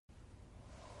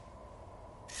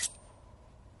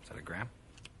Graham.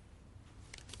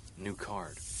 New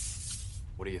card.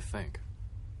 What do you think?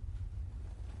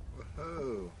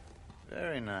 Whoa.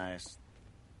 Very nice.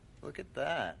 Look at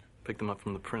that. Picked them up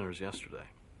from the printers yesterday.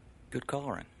 Good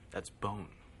coloring. That's bone.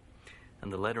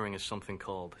 And the lettering is something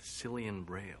called Cillian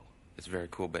Braille. It's very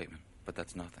cool, Bateman, but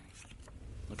that's nothing.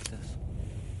 Look at this.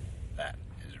 That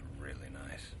is really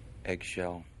nice.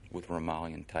 Eggshell with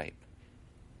Romalian type.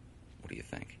 What do you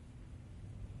think?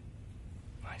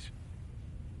 Nice.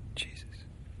 Jesus.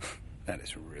 That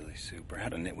is really super.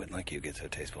 How'd a nitwit like you get so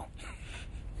tasteful?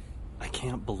 I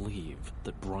can't believe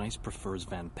that Bryce prefers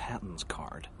Van Patten's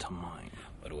card to mine.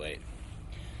 But wait.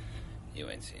 You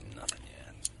ain't seen nothing yet.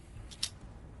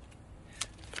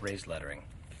 Raised lettering.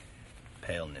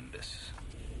 Pale nimbus.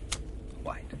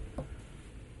 White.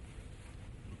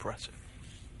 Impressive.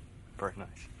 Very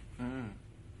nice.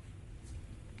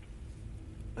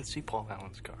 Let's see Paul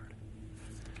Allen's card.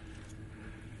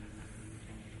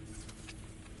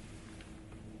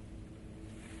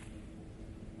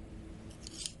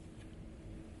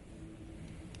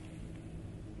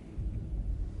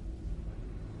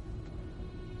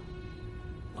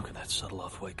 Look at that subtle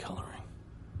off-white coloring.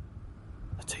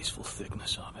 The tasteful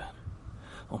thickness of it.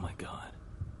 Oh my God.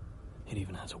 It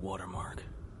even has a watermark.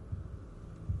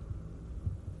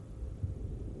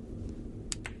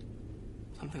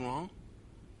 Something wrong?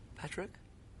 Patrick?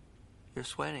 You're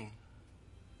sweating.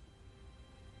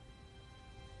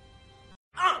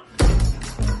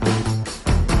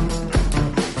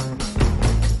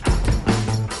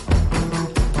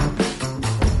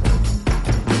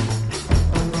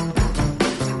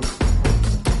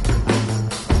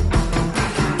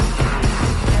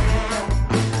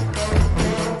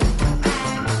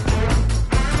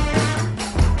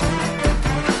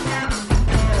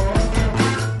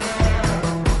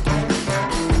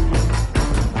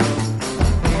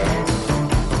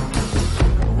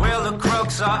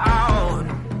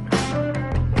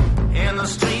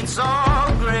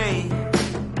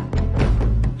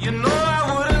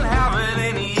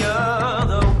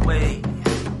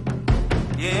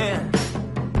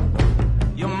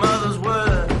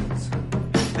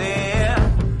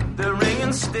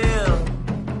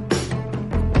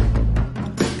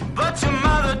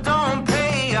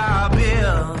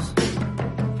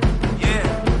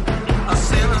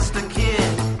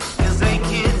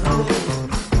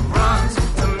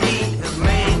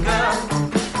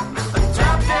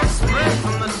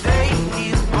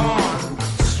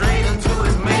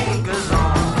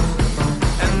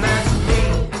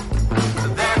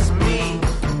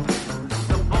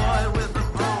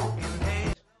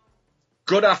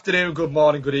 Good afternoon, good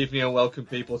morning, good evening, and welcome,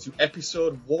 people, to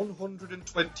episode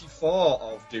 124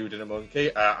 of Dude and a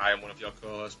Monkey. I am one of your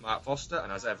co-hosts, Mark Foster,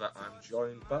 and as ever, I'm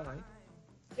joined by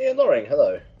Ian Loring.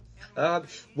 Hello.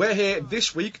 We're here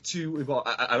this week to a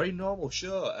very normal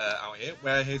show out here.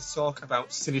 We're here to talk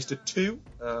about Sinister 2,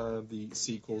 the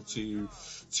sequel to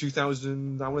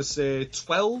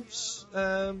 2012's.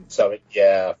 Sorry,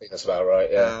 yeah, I think that's about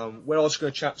right, yeah. We're also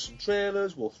going to chat some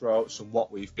trailers, we'll throw out some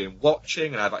what we've been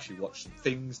watching, and I've actually watched some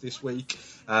things this week.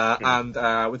 And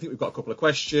we think we've got a couple of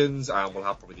questions, and we'll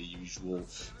have probably the usual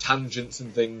tangents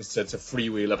and things to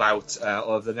freewheel about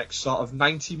over the next sort of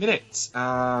 90 minutes.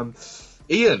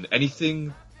 Ian,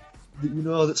 anything that you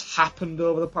know that's happened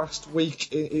over the past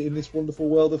week in this wonderful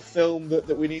world of film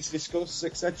that we need to discuss,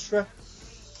 etc.?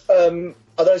 I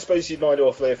don't suppose you'd mind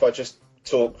awfully if I just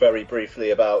talk very briefly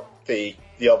about the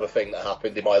other thing that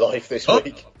happened in my life this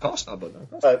week. Of course not, but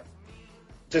no.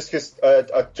 Just because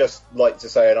I'd just like to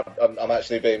say, and I'm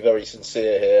actually being very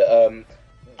sincere here,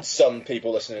 some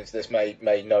people listening to this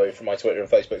may know from my Twitter and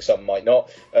Facebook, some might not.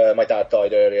 My dad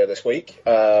died earlier this week,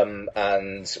 and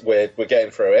we're getting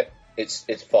through it.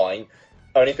 It's fine.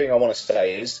 Only thing I want to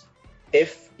say is,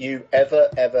 if you ever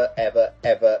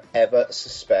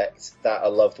suspect that a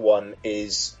loved one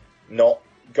is not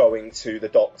going to the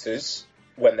doctors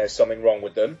when there's something wrong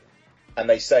with them, and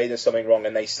they say there's something wrong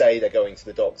and they say they're going to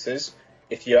the doctors,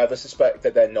 if you ever suspect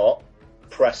that they're not,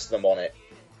 press them on it.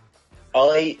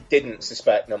 I didn't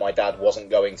suspect that my dad wasn't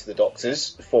going to the doctors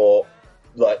for,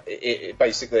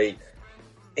 basically,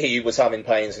 he was having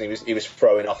pains and he was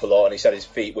throwing up a lot, and he said his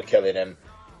feet were killing him.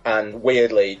 And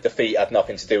weirdly, the feet had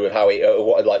nothing to do with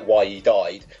why he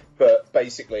died. But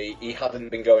basically, he hadn't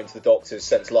been going to the doctors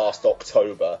since last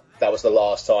October. That was the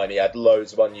last time. He had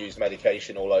loads of unused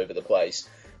medication all over the place.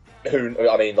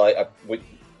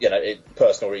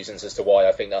 Personal reasons as to why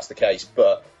I think that's the case.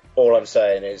 But all I'm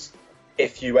saying is,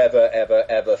 if you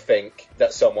ever think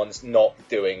that someone's not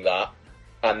doing that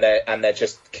and they're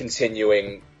just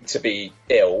continuing to be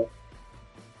ill,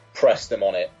 press them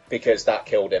on it, because that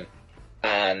killed him.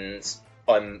 And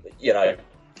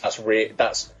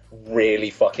that's really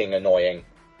fucking annoying.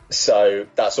 So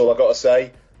that's all I got to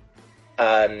say.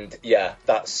 And yeah,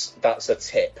 that's a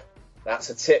tip. That's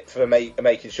a tip for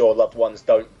making sure loved ones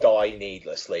don't die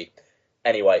needlessly.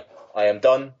 Anyway, I am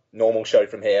done. Normal show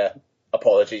from here.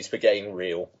 Apologies for getting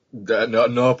real.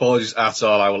 No apologies at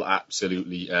all. I will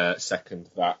absolutely second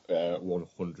that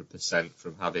 100%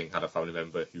 from having had a family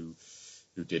member who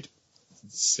did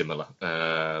similar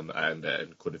and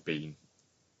could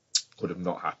have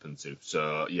not happened to.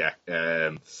 So yeah,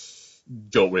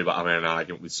 don't worry about having an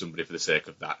argument with somebody for the sake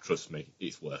of that. Trust me,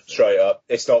 it's worth it. Straight up,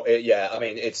 it's not. I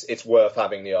mean, it's worth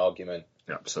having the argument.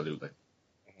 Absolutely.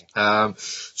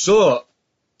 So.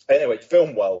 Anyway,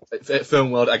 film world.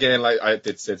 Film world again. Like I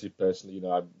did say to you personally,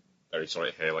 I'm very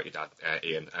sorry to hear what your dad,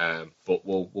 Ian. But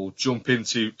we'll jump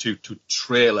into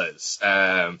trailers.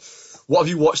 What have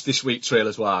you watched this week,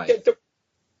 trailers wise?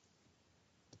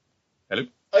 Hello.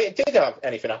 Did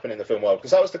anything happen in the film world?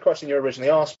 Because that was the question you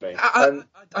originally asked me. I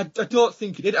don't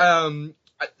think it did.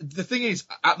 The thing is,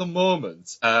 at the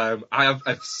moment, I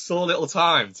have so little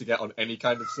time to get on any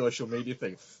kind of social media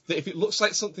thing that if it looks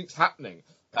like something's happening,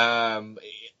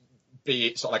 be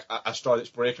it sort of like a story that's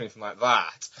breaking or anything like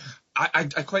that,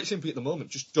 I quite simply at the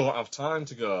moment just don't have time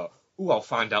to go, I'll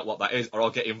find out what that is, or I'll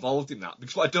get involved in that.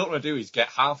 Because what I don't want to do is get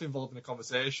half involved in a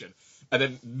conversation and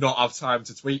then not have time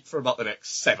to tweet for about the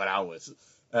next 7 hours.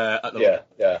 At the moment.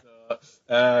 Yeah.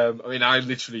 So, I mean, I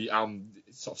literally am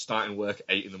sort of starting work at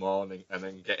 8 in the morning and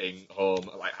then getting home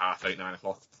at like 8:30, 9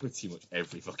 o'clock pretty much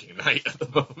every fucking night at the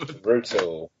moment.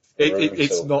 Brutal.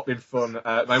 It's not been fun.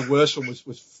 My worst one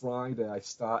was Friday. I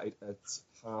started at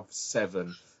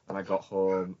 7:30 and I got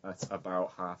home at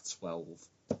about 12:30.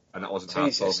 And that wasn't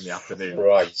 12:30 in the afternoon.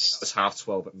 Christ. That was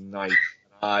 12:30 at night.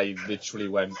 I literally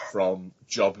went from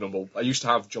I used to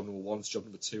have job number 1 to job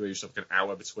number 2. I used to have like an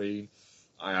hour between.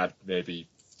 I had maybe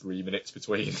 3 minutes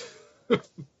between.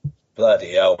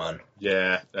 Bloody hell, man.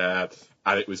 Yeah,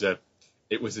 and it was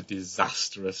a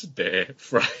disastrous day,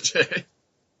 Friday.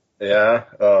 Yeah.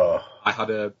 Oh. I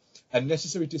had a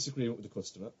necessary disagreement with the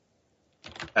customer,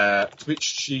 to which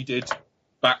she did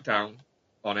back down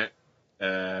on it.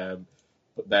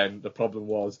 But then the problem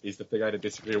is the thing I had a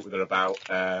disagreement with her about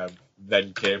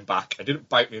then came back. It didn't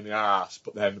bite me in the arse,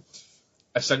 but then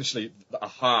essentially a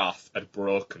hearth had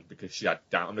broken because she had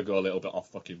down. I'm going to go a little bit off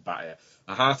fucking bat here.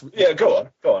 A hearth. Yeah, go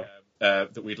on.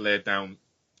 That we'd laid down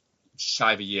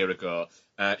shy of a year ago.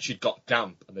 She'd got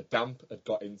damp, and the damp had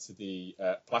got into the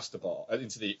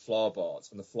into the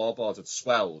floorboards, and the floorboards had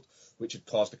swelled, which had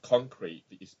caused the concrete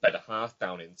that you bed a hearth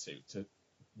down into to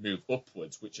move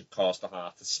upwards, which had caused the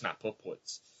hearth to snap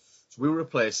upwards. So we were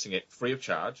replacing it free of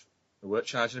charge. We weren't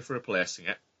charging her for replacing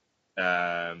it.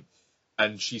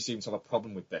 And she seemed to have a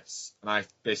problem with this. And I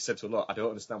basically said to her, look, I don't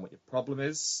understand what your problem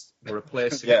is. We're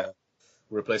replacing it.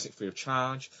 We're replacing it free of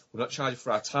charge. We're not charging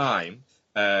for our time.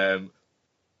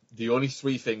 The only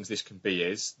 3 things this can be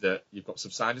is that you've got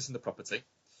subsidence in the property,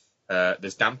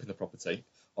 there's damp in the property,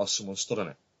 or someone stood on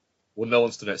it. Well, no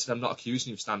one stood on it, so I'm not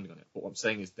accusing you of standing on it. But what I'm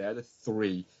saying is they're the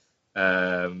 3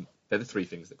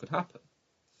 things that could happen.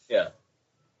 Yeah.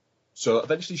 So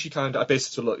eventually I basically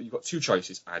said, look, you've got 2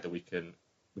 choices. Either we can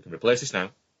replace this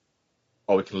now,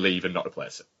 or we can leave and not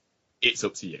replace it. It's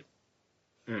up to you.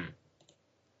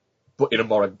 But in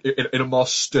a more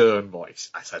stern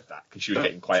voice, I said that because she was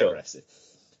getting quite aggressive.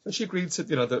 So she agreed to,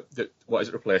 that what is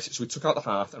it, replace it. So we took out the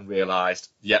hearth and realised,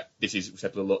 we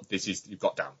said, look, you've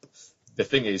got damp. The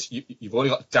thing is, you've only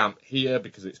got damp here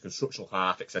because it's constructional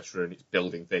hearth, etc., and it's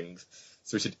building things.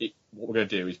 So we said, what we're going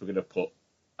to do is we're going to put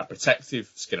a protective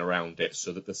skin around it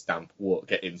so that the damp won't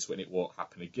get into it and it won't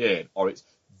happen again, or it's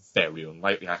very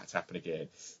unlikely to happen again,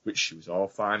 which she was all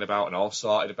fine about and all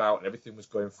sorted about, and everything was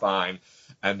going fine.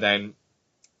 And then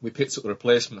we picked up the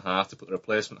replacement hearth to put the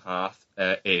replacement hearth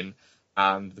in,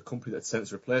 and the company that had sent us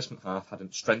the replacement hearth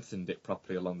hadn't strengthened it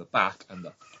properly along the back, and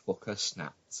the fucker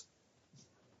snapped.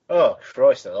 Oh,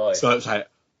 Christ alive. So it's like,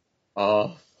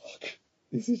 oh, fuck.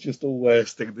 This is just the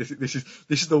worst thing. This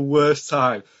is the worst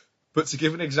time. But to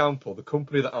give an example, the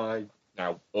company that I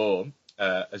now own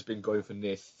has been going for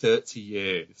near 30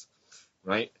 years,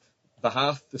 right?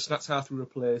 The snapped hearth we're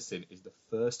replacing is the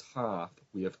first hearth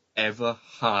we have ever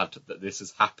had that this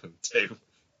has happened to,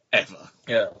 ever.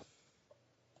 Yeah.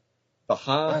 The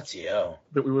hearth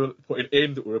that we were putting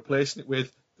in, that we're replacing it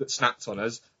with, that snapped on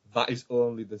us, that is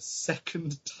only the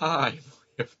second time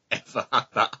we have ever had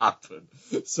that happen.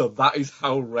 So that is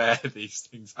how rare these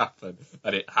things happen,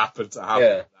 and it happened to happen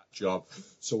at that job.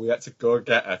 So we had to go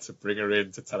get her to bring her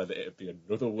in to tell her that it would be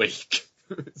another week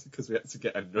because we had to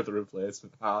get another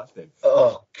replacement hearth in.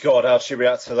 Oh, God, how'd she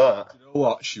react to that? You know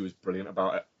what? She was brilliant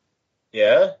about it.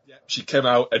 Yeah? She came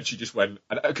out and she just went,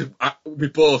 and we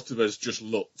both of us just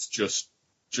looked, just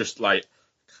like,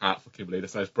 can't fucking believe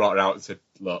this. And I just brought her out and said,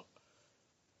 look,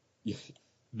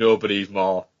 nobody's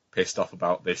more pissed off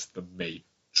about this than me.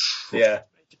 Yeah.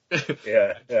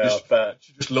 Yeah, I bet.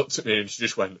 She just looked at me and she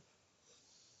just went,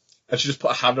 and she just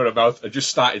put a hand on her mouth and just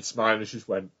started smiling and she just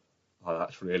went, oh,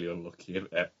 that's really unlucky,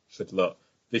 isn't it? She said, look,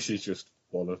 this is just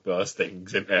one of those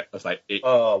things, isn't it? I was like,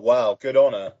 oh, wow, good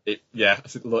on her. I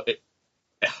said, look, it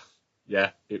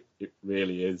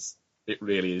really is. It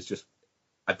really is just,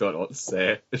 I don't know what to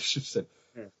say. She said,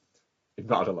 you've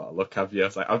not had a lot of luck, have you? I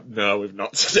was like, no, we've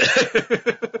not today.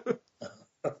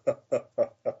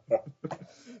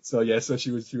 So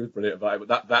she was brilliant about it.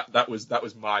 But that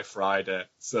was my Friday.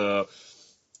 So,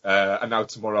 and now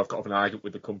tomorrow I've got an argument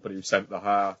with the company who sent the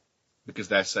hair because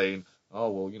they're saying, oh,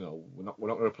 well, we're not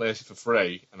going to replace it for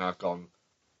free. And I've gone,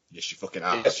 yes, you fucking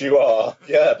are. Yes, you are.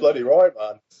 Yeah, bloody right,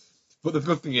 man. But the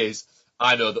good thing is,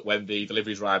 I know that when the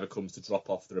delivery driver comes to drop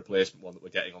off the replacement one that we're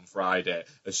getting on Friday,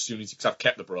 because I've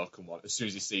kept the broken one, as soon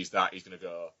as he sees that, he's going to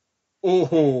go,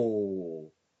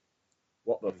 oh,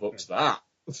 what the fuck's that?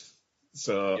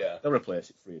 So they'll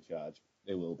replace it free of charge.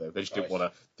 They will do. They just didn't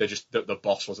want to. The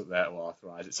boss wasn't there to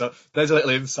authorise it. So there's a little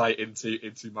insight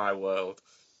into my world.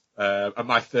 And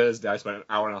my Thursday, I spent an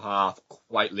hour and a half,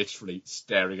 quite literally,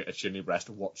 staring at a chimney breast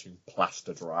and watching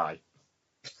plaster dry.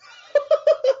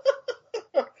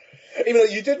 Even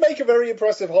though you did make a very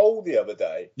impressive hole the other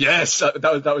day. Yes,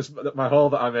 that was my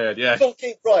hole that I made. Yeah.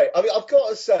 Fucking right. I mean, I've got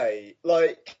to say,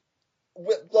 there's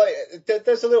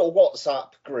a little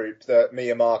WhatsApp group that me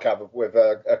and Mark have with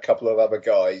a couple of other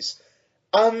guys,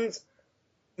 and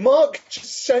Mark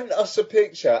just sent us a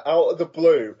picture out of the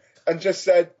blue and just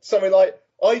said something like,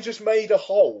 "I just made a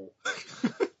hole,"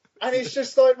 and it's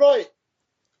just like, right.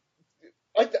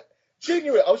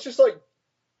 Genuinely, I was just like,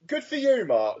 "Good for you,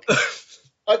 Mark."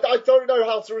 I don't know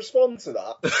how to respond to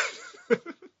that.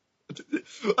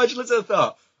 I just looked at it and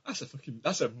thought,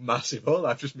 that's a massive hole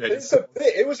I've just made.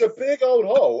 It was a big old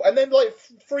hole. And then,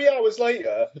 3 hours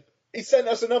later, he sent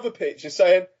us another picture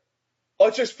saying,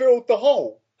 I just filled the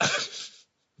hole.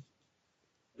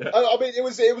 Yeah. I mean, it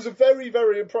was a very,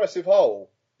 very impressive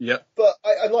hole. Yeah. But,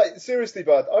 seriously,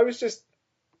 bud, I was just...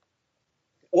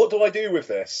 What do I do with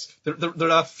this? There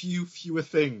are fewer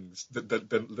things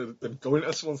than going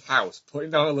into someone's house,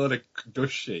 putting down a load of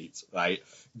dust sheets, right?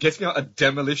 Getting out a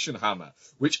demolition hammer,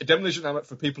 which a demolition hammer,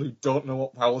 for people who don't know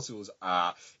what power tools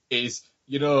are, is,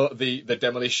 the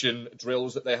demolition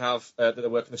drills that they have, that they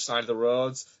work on the side of the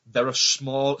roads. They're a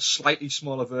slightly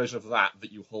smaller version of that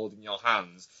you hold in your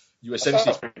hands. You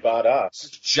essentially pretty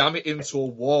badass. Jam it into a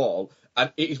wall,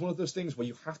 and it is one of those things where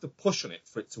you have to push on it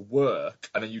for it to work,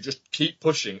 and then you just keep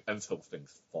pushing until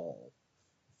things fall.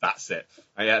 That's it.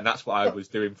 And that's what I was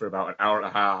doing for about an hour and a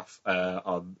half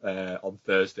on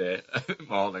Thursday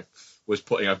morning, was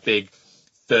putting a big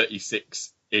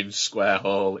 36-inch square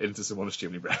hole into someone's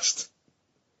chimney breast.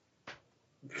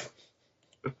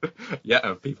 Yeah,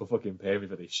 and people fucking pay me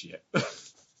for this shit.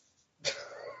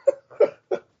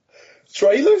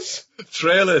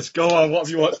 Trailers, go on, what have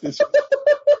you watched this week?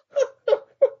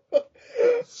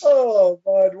 Oh,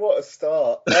 man, what a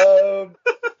start.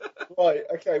 Right,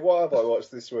 okay, what have I watched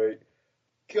this week?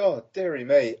 God, dearie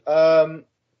me. Right,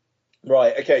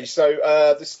 okay,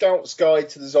 so The Scout's Guide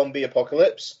to the Zombie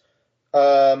Apocalypse,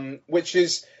 which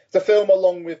is the film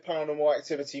along with Paranormal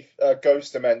Activity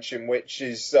Ghost Dimension, which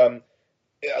is...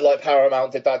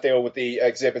 Paramount did that deal with the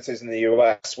exhibitors in the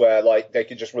US where they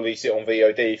could just release it on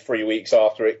VOD 3 weeks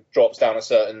after it drops down to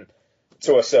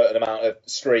a certain amount of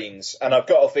screens. And I've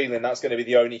got a feeling that's going to be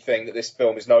the only thing that this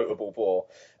film is notable for.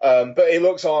 But it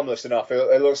looks harmless enough.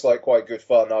 It looks like quite good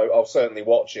fun. I'll certainly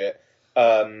watch it.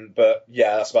 But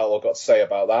yeah, that's about all I've got to say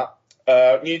about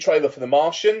that. New trailer for The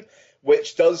Martian,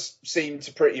 which does seem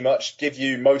to pretty much give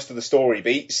you most of the story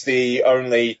beats. The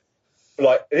only...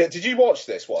 did you watch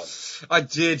this one? I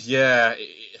did, yeah.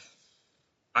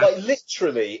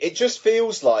 Literally, it just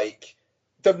feels like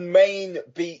the main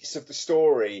beats of the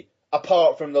story,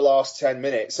 apart from the last 10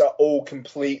 minutes, are all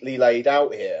completely laid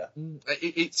out here.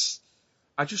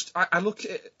 I look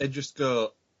at it and just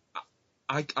go,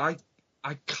 I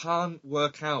can't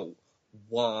work out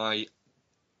what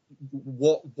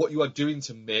you are doing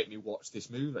to make me watch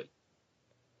this movie.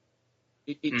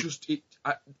 There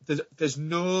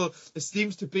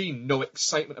seems to be no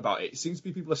excitement about it. It seems to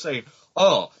be people are saying,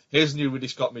 oh, here's a new Ridley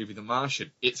Scott movie, The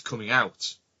Martian. It's coming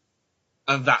out.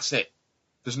 And that's it.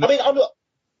 There's no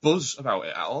buzz about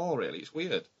it at all, really. It's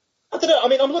weird. I don't know. I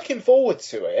mean, I'm looking forward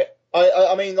to it.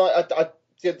 I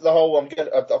did the whole, I'm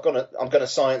gonna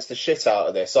science the shit out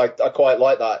of this. I quite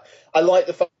like that. I like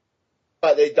the fact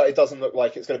it doesn't look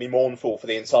like it's going to be mournful for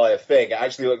the entire thing. It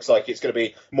actually looks like it's going to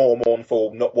be more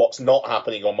mournful what's not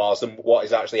happening on Mars than what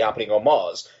is actually happening on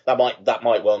Mars. That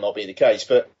might well not be the case,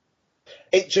 but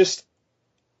it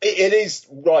is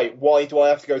right. Why do I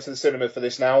have to go to the cinema for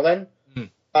this now then?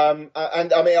 And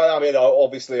I mean,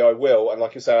 obviously I will, and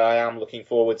like I say, I am looking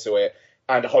forward to it,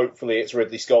 and hopefully it's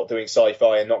Ridley Scott doing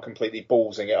sci-fi and not completely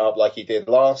ballsing it up like he did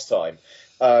last time.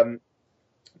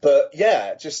 But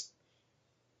yeah, just.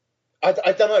 I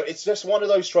don't know. It's just one of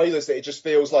those trailers that it just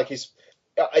feels like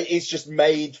it's just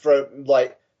made for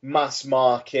like mass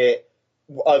market.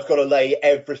 I've got to lay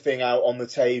everything out on the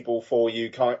table for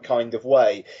you kind of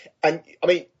way. And I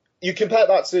mean, you compare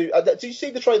that to. Did you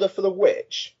see the trailer for The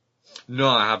Witch? No,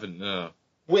 I haven't. No.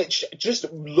 Which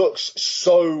just looks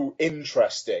so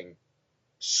interesting,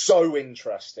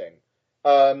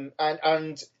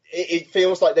 and it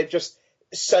feels like they've just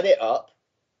set it up.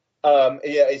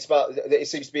 It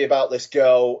seems to be about this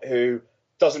girl who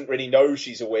doesn't really know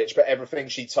she's a witch, but everything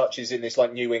she touches in this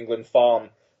like New England farm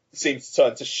seems to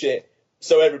turn to shit.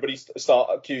 So everybody start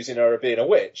accusing her of being a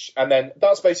witch, and then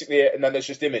that's basically it. And then there's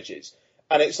just images,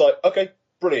 and it's like, okay,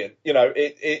 brilliant. You know,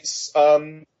 it's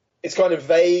kind of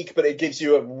vague, but it gives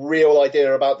you a real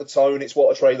idea about the tone. It's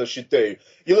what a trailer should do.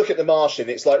 You look at The Martian,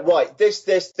 it's like, right, this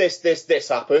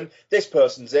happened. This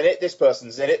person's in it. This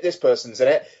person's in it. This person's in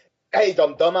it. Hey,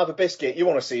 dum-dum, have a biscuit. You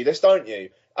want to see this, don't you?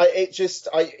 I'm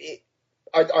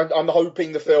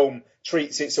hoping the film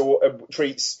treats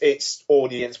its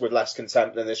audience with less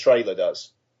contempt than this trailer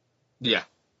does. Yeah.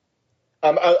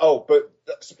 But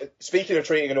speaking of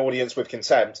treating an audience with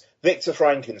contempt, Victor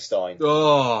Frankenstein.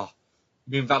 Oh,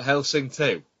 you mean Van Helsing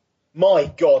too?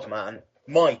 My God, man.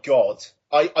 My God.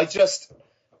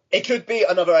 It could be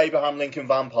another Abraham Lincoln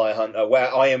Vampire Hunter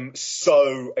where I am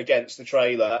so against the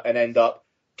trailer and end up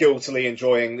guiltily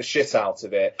enjoying the shit out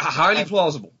of it. Highly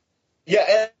plausible.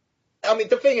 Yeah, I mean,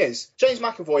 the thing is, James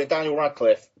McAvoy and Daniel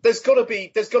Radcliffe, there's got to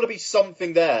be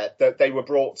something there that they were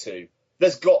brought to.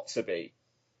 There's got to be.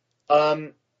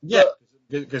 Yeah,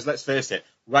 because let's face it,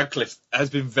 Radcliffe has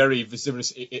been very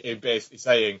vociferous in basically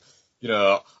saying, you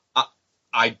know,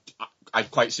 I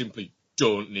quite simply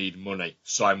don't need money,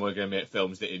 so I'm only going to make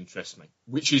films that interest me.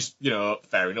 Which is, you know,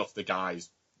 fair enough. The guy's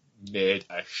made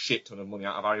a shit ton of money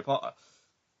out of Harry Potter.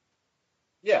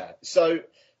 Yeah, so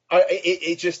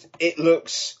it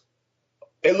looks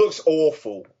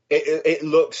awful. It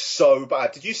looks so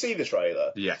bad. Did you see the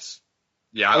trailer? Yes.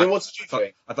 Yeah. I mean, what did you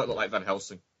think? I thought it looked like Van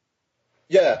Helsing.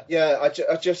 Yeah. I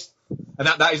just. And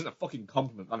that isn't a fucking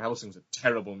compliment. Van Helsing's a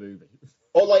terrible movie.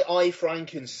 Or like I,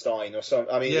 Frankenstein or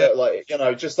something. I mean, yeah. Like, you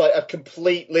know, just like a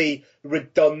completely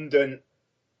redundant.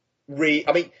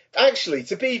 I mean, actually,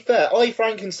 to be fair, I,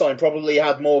 Frankenstein probably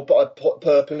had more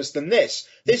purpose than this.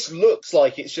 This looks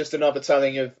like it's just another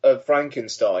telling of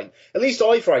Frankenstein. At least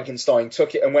I, Frankenstein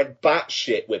took it and went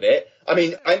batshit with it. I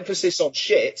mean, emphasis on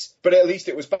shit, but at least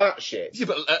it was batshit. Yeah,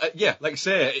 but like I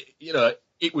say, you know,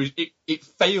 it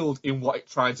failed in what it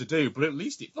tried to do, but at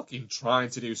least it fucking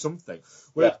tried to do something.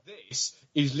 Whereas this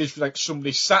is literally like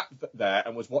somebody sat there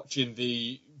and was watching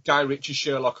the Guy Ritchie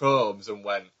Sherlock Holmes and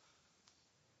went,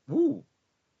 ooh,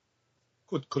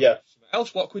 could yeah. something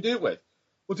else? What could we do it with?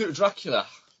 We'll do it with Dracula.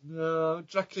 No,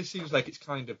 Dracula seems like it's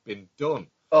kind of been done.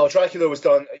 Oh, Dracula was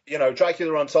done. You know,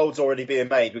 Dracula Untold's already being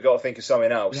made. We've got to think of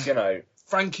something else, Yeah. You know.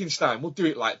 Frankenstein, we'll do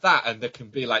it like that, and there can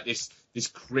be like this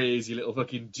crazy little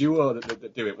fucking duo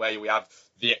that do it, where we have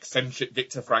the eccentric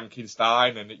Victor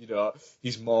Frankenstein, and you know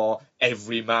he's more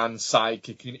everyman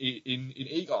sidekick in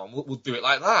Egon. We'll do it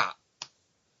like that.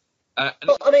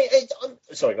 But, I mean,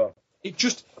 sorry, go on.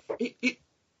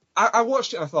 I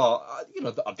watched it and I thought, you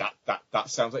know, that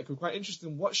sounds like it could be quite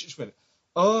interesting. Watch it and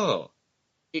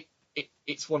went,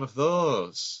 it's one of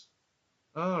those.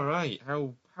 All right,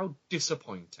 how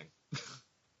disappointing.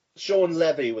 Sean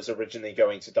Levy was originally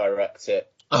going to direct it.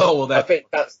 Oh well, I think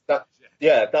that.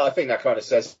 Yeah, I think that kind of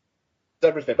says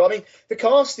everything. But I mean, the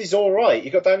cast is all right.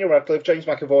 You got Daniel Radcliffe, James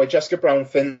McAvoy, Jessica Brown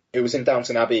Finn, who was in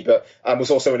Downton Abbey, but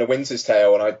was also in A Winter's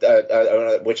Tale,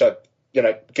 and which I. You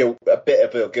know, a bit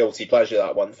of a guilty pleasure,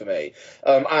 that one for me.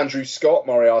 Andrew Scott,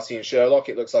 Moriarty and Sherlock,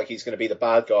 it looks like he's going to be the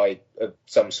bad guy of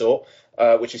some sort,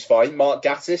 which is fine. Mark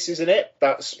Gatiss is in it.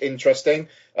 That's interesting.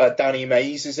 Danny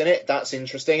Mays is in it. That's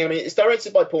interesting. I mean, it's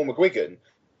directed by Paul McGuigan,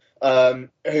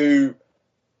 who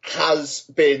has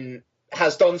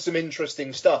done some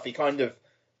interesting stuff. He kind of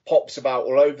pops about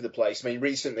all over the place. I mean,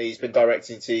 recently he's been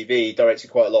directing TV,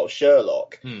 directed quite a lot of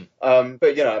Sherlock.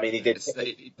 But, you know, I mean, he did...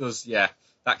 It does, yeah.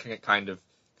 That can kind of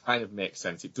make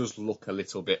sense. It does look a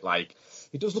little bit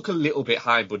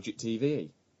high budget TV.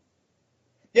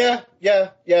 Yeah,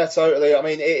 totally. I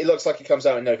mean, it looks like it comes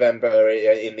out in November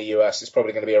in the US. It's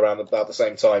probably going to be around about the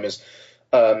same time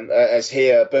as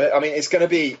here. But I mean, it's going to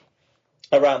be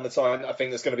around the time. I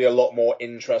think there's going to be a lot more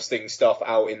interesting stuff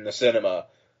out in the cinema.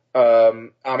 I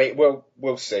mean,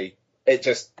 we'll see. It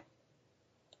just,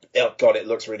 oh god, it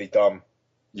looks really dumb.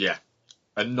 Yeah,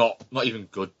 and not even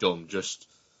good dumb. Just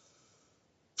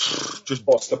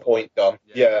what's the point, dumb?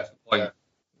 Yeah. Point.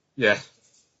 Yeah.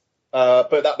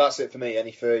 But that's it for me.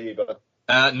 Any for you, bud?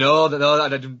 No, I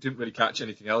didn't really catch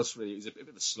anything else. Really, it was a bit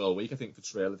of a slow week, I think, for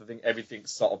trailers. I think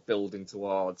everything's sort of building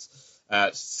towards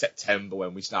September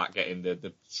when we start getting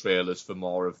the trailers for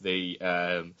more of the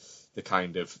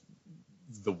kind of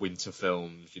the winter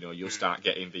films. You know, you'll start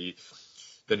getting the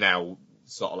now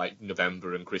sort of like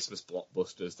November and Christmas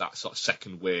blockbusters. That sort of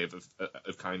second wave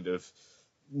of kind of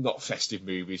not festive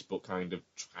movies, but kind of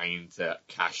trying to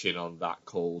cash in on that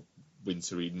cold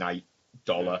wintry night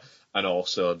dollar, and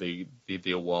also the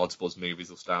awards buzz movies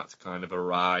will start to kind of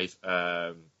arrive.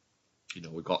 You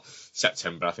know, we've got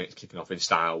September, I think it's kicking off in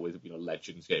style with, you know,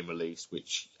 Legends getting released,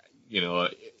 which, you know,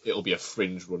 it'll be a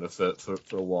fringe runner for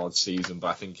awards season, but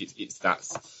I think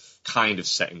that's kind of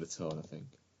setting the tone, I think.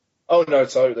 Oh no,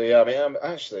 totally. Yeah. I mean,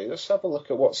 actually, let's have a look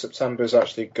at what September's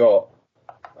actually got.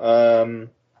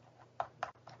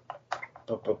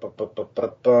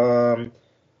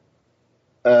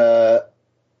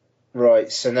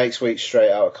 Right, so next week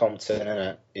straight out of Compton, isn't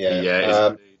it?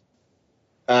 Yeah.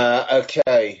 Yeah.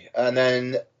 Okay, and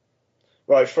then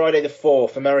right, Friday the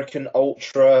 4th, American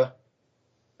Ultra,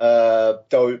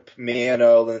 Dope, Me and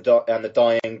Earl and the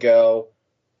Dying Girl,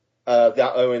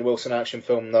 that Owen Wilson action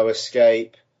film No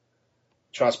Escape,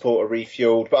 Transporter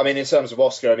Refueled. But I mean, in terms of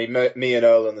Oscar, I mean, Me and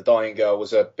Earl and the Dying Girl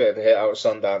was a bit of a hit out of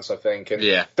Sundance, I think, and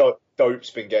yeah.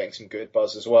 Dope's been getting some good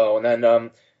buzz as well. And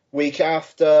then week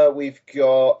after, we've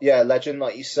got Legend,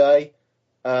 like you say.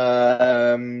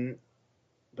 And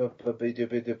The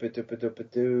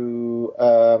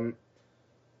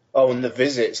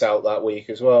Visit's out that week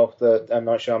as well. The M.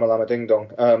 Night Shyamalan Ding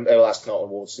Dong. Well, that's not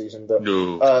awards season, but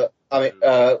no.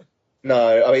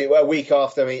 No, I mean, a week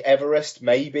after, Everest,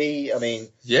 maybe. I mean,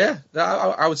 yeah,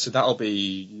 I would say that'll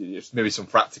be maybe some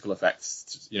practical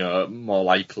effects, you know, more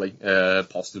likely,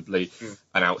 possibly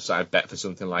an outside bet for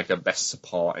something like a best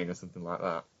supporting or something like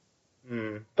that.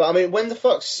 But I mean, when the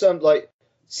fuck's like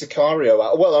Sicario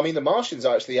out? Well, I mean, The Martian's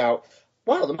actually out.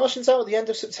 Wow, The Martian's out at the end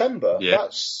of September. Yeah.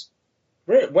 That's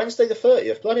Wednesday the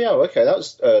 30th. Bloody hell! Okay, that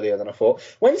was earlier than I thought.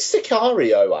 When's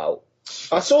Sicario out?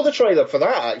 I saw the trailer for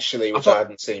that, actually, which I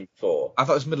hadn't seen before. I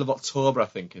thought it was middle of October, I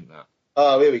think, in that.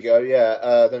 Oh, here we go,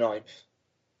 yeah, the 9th.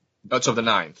 October the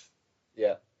 9th?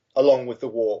 Yeah, along with The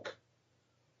Walk.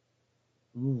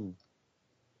 Ooh.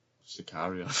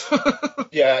 Sicario.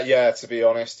 yeah, to be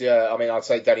honest, yeah. I mean, I'd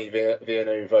say Danny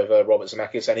Villeneuve over Robert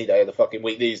Zemeckis any day of the fucking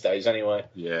week these days, anyway.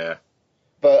 Yeah.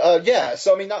 But,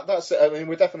 so, I mean, that's it. I mean,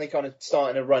 we're definitely kind of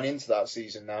starting to run into that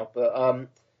season now, but,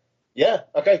 yeah,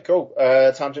 okay, cool.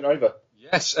 Tangent over.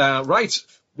 Yes, right.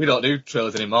 We don't do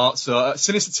trailers anymore. So,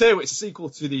 Sinister 2, it's a sequel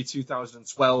to the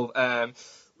 2012,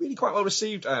 really quite well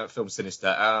received film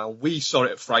Sinister. We saw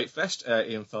it at Fright Fest.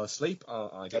 Ian fell asleep.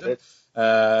 I didn't.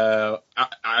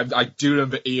 I do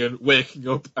remember Ian waking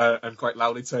up and quite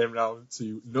loudly turning around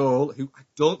to Noel, who I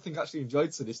don't think actually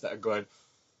enjoyed Sinister, and going,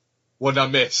 "What did I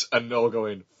miss?" And Noel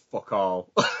going, "Fuck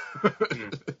all."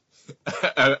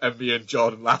 And me and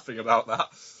Jordan laughing about that.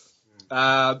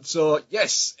 So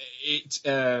yes, it.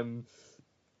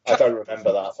 I don't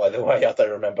remember that, by the way. I don't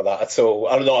remember that at all.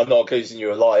 I'm not accusing you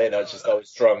of lying. I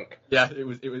was drunk. Yeah,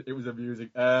 it was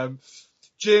amusing.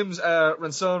 James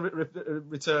Ransone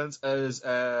returns as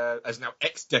now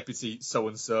ex-deputy so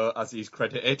and so, as he's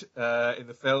credited in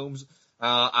the films,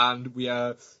 and we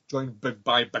are joined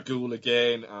by Bagul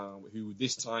again, who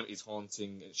this time is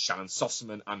haunting Shannon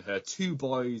Sossamon and her two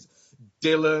boys,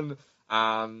 Dylan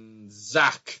and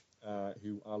Zach.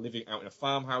 Who are living out in a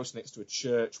farmhouse next to a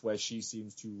church where she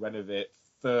seems to renovate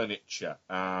furniture.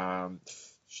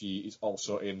 She is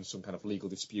also in some kind of legal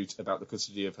dispute about the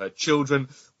custody of her children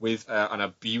with an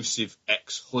abusive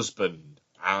ex-husband.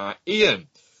 Ian,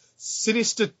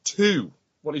 Sinister 2,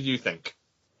 what did you think?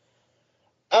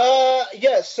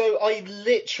 So I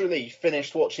literally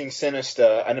finished watching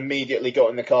Sinister and immediately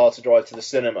got in the car to drive to the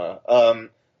cinema.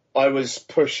 I was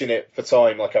pushing it for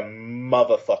time like a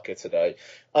motherfucker today.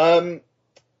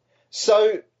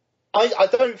 So I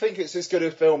don't think it's as good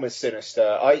a film as Sinister.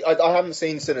 I haven't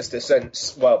seen Sinister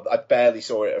since, well, I barely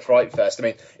saw it at Fright Fest. I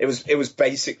mean, it was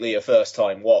basically a first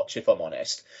time watch, if I'm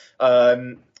honest.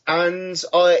 And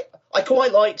I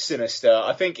quite like Sinister.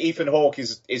 I think Ethan Hawke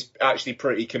is actually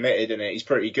pretty committed in it. He's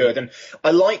pretty good. And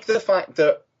I like the fact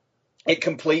that it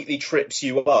completely trips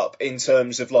you up in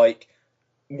terms of like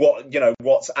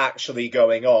what's actually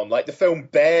going on. Like the film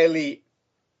barely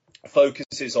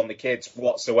focuses on the kids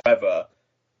whatsoever,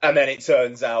 and then it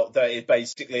turns out that it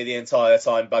basically the entire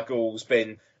time Bagul's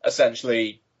been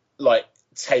essentially like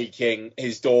taking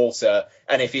his daughter,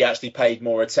 and if he actually paid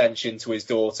more attention to his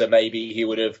daughter, maybe he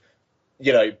would have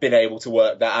been able to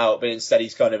work that out, but instead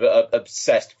he's kind of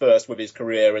obsessed first with his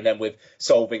career and then with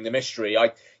solving the mystery.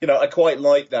 I quite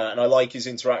like that, and I like his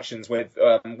interactions with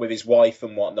his wife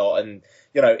and whatnot, and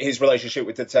his relationship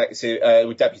with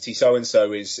with Deputy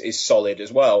So-and-so is solid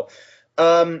as well.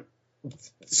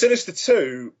 Sinister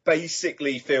 2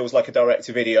 basically feels like a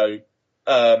direct-to-video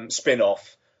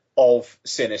spin-off of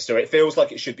Sinister. It feels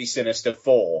like it should be Sinister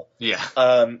 4. Yeah.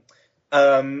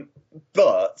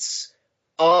 But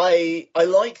I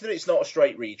like that it's not a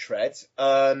straight retread.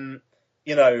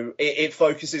 It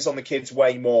focuses on the kids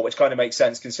way more, which kind of makes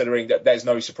sense considering that there's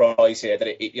no surprise here that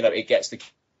it gets the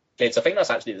kids. I think that's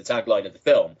actually the tagline of the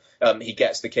film. He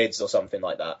gets the kids or something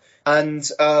like that. And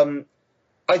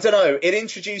I don't know. It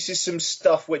introduces some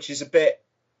stuff which is a bit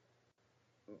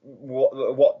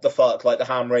what the fuck, like the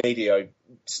ham radio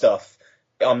stuff.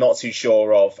 I'm not too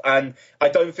sure of, and I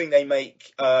don't think they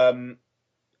make as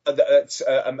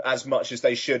much as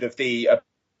they should of the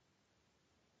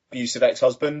abusive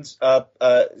ex-husband like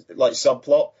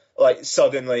subplot. Like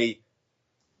suddenly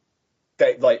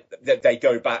they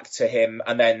go back to him,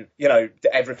 and then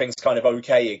everything's kind of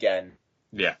okay again.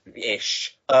 Yeah.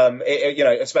 Ish.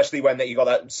 Especially when you got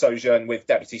that sojourn with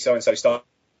Deputy So-and-so starting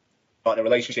a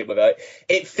relationship with her.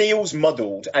 It feels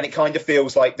muddled, and it kind of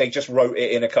feels like they just wrote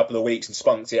it in a couple of weeks and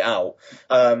spunked it out,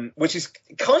 which is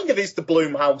kind of is the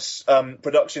Blumhouse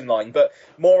production line. But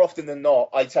more often than not,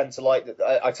 I tend to like the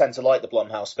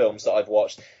Blumhouse films that I've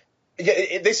watched.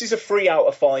 This is a 3 out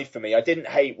of 5 for me. I didn't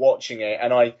hate watching it,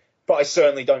 but I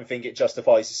certainly don't think it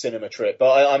justifies a cinema trip.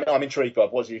 But I'm intrigued,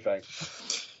 Bob. What do you think?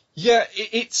 Yeah,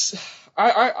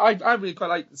 I really quite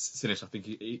like Sinister. I think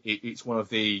it's one of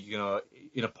the,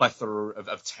 in a plethora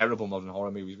of terrible modern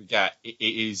horror movies we get,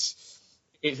 it's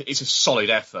a solid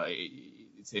effort.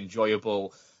 It's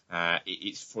enjoyable.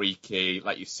 It's freaky,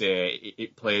 like you say.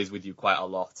 It plays with you quite a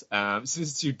lot.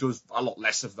 Sinister 2 does a lot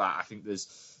less of that. I think there's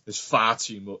far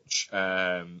too much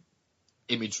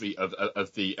imagery of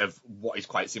what is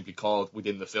quite simply called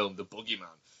within the film the boogeyman.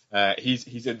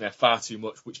 He's in there far too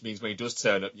much, which means when he does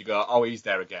turn up, you go, oh, he's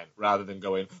there again, rather than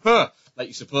going, huh, like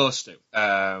you're supposed to.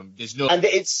 There's no... And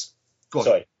it's... Go on.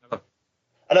 Sorry.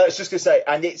 And I was just going to say,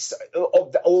 and it's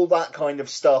all that kind of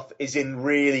stuff is in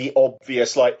really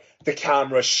obvious, like the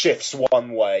camera shifts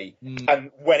one way,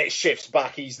 and when it shifts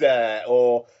back, he's there,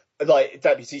 or like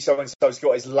Deputy So-and-so's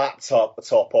got his laptop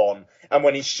on, and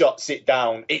when he shuts it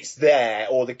down, it's there,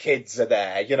 or the kids are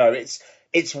there.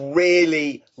 It's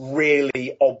really,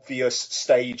 really obvious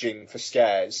staging for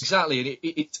scares. Exactly,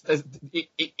 and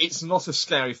it's not a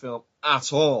scary film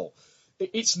at all.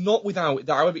 It's not without,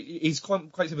 however, it's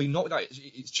quite simply not without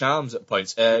its charms at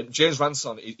points. James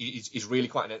Ransone is really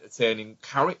quite an entertaining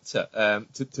character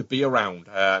to be around.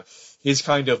 He's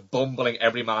kind of bumbling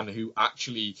everyman who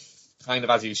actually kind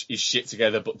of has his shit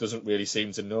together but doesn't really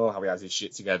seem to know how he has his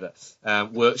shit together.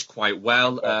 Works quite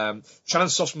well. Shannon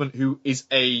Sossamon, who is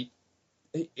an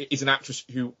actress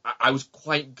who I was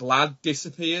quite glad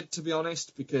disappeared, to be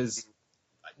honest, because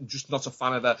I'm just not a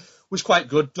fan of her. Was quite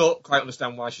good, don't quite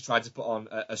understand why she tried to put on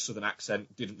a southern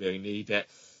accent, didn't really need it.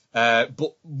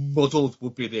 But muddled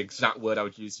would be the exact word I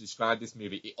would use to describe this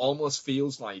movie. It almost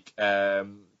feels like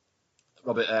Robert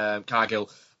Cargill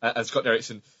and Scott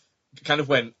Derrickson kind of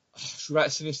went, should we write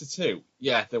a Sinister 2?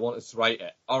 Yeah, they want us to write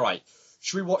it. All right.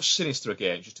 Should we watch Sinister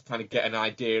again, just to kind of get an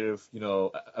idea of,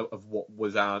 of what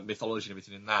was our mythology and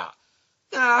everything in that?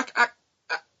 Yeah,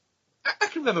 I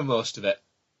can remember most of it.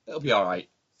 It'll be all right.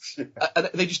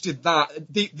 And they just did that.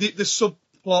 The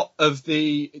subplot of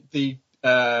the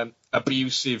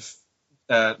abusive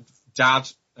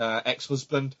dad,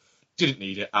 ex-husband, didn't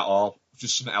need it at all.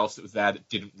 Just something else that was there that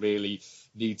didn't really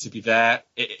need to be there.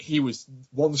 He was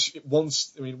once.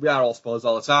 I mean, we are all spoilers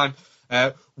all the time.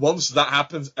 Once that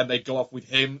happens and they go off with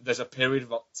him, there's a period of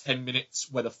about 10 minutes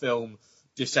where the film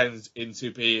descends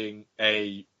into being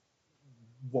a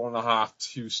 1.5,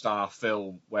 2-star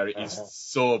film where it is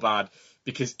so bad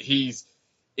because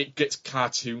it gets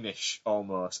cartoonish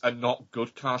almost, and not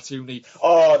good cartoony.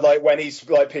 Oh, like when he's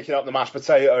like picking up the mashed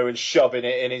potato and shoving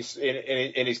it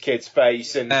in his kid's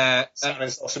face, and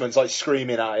someone's like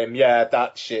screaming at him. Yeah,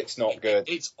 that shit's not good.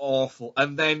 It's awful.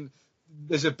 And then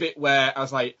there's a bit where I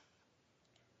was like,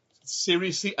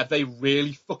 seriously, are they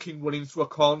really fucking running through a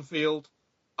cornfield?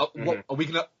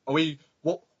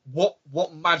 What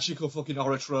what magical fucking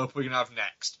horror trope are we gonna have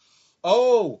next?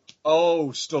 Oh,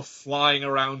 stuff flying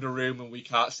around a room and we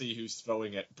can't see who's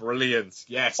throwing it. Brilliant,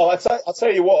 yes. Oh, I'll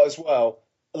tell you what as well.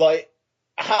 Like,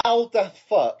 how the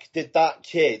fuck did that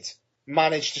kid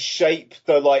manage to shape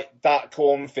that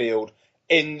cornfield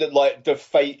in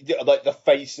the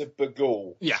face of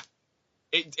Bagul? Yeah,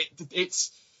 it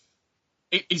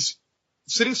is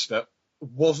Sinister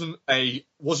wasn't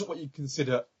what you'd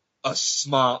consider a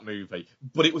smart movie,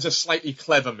 but it was a slightly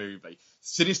clever movie.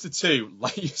 Sinister 2,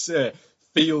 like you say,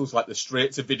 feels like the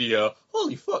straight-to-video,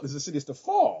 holy fuck, there's a Sinister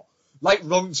 4. Like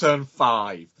Wrong Turn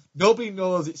 5. Nobody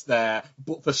knows it's there,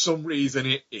 but for some reason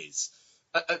it is.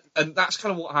 And that's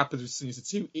kind of what happens with Sinister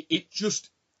 2.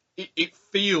 It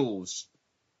feels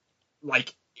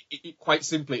like, quite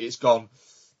simply, it's gone, do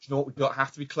you know what, we don't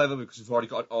have to be clever because we've already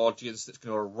got an audience that's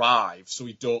going to arrive, so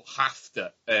we don't have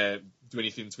to do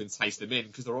anything to entice them in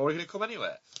because they're already going to come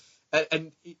anyway.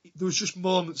 And there was just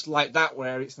moments like that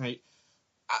where it's like,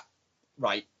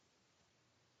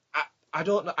 I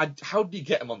don't know, how did he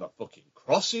get them on the fucking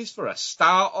crosses for a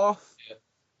start off?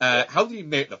 Yeah. How did he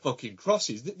make the fucking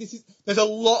crosses? There's a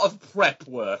lot of prep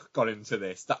work gone into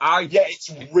this that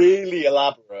it's really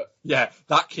elaborate. Yeah,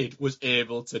 that kid was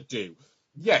able to do.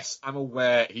 Yes, I'm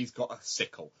aware he's got a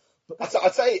sickle. But I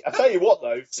tell you what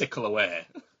though. Sickle away.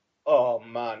 Oh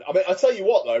man, I mean, I tell you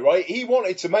what though, right? He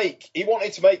wanted to make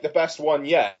the best one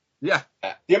yet. Yeah.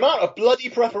 The amount of bloody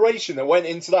preparation that went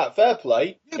into that, fair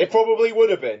play. Yeah, it probably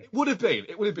would have been. It would have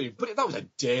been. But that was a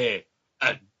day.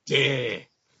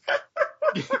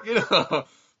 You know,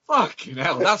 fucking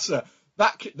hell.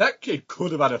 That kid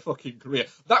could have had a fucking career.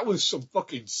 That was some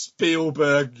fucking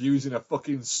Spielberg using a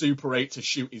fucking Super 8 to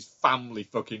shoot his family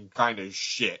fucking kind of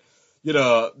shit. You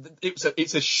know,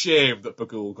 it's a shame that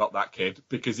Bagul got that kid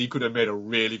because he could have made a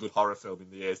really good horror film in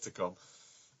the years to come.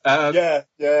 Yeah.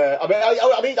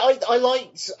 I mean, I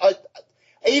liked,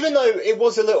 even though it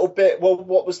was a little bit. Well,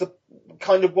 what was the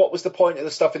point of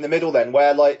the stuff in the middle then,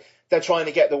 where like they're trying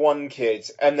to get the one kid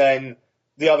and then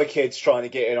the other kid's trying to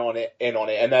get in on it,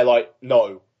 and they're like,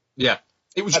 no. Yeah,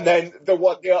 it was. And then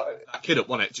that kid up,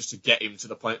 wasn't it, just to get him to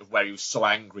the point of where he was so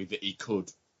angry that he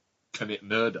could commit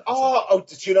murder. Do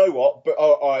you know what? But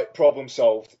all right, problem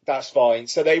solved. That's fine.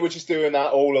 So they were just doing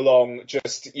that all along.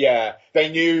 They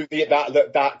knew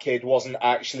that kid wasn't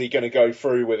actually going to go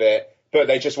through with it, but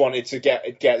they just wanted to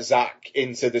get Zach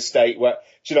into the state where,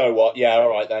 do you know what? Yeah, all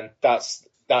right then. That's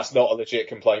not a legit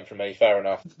complaint from me. Fair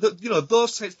enough.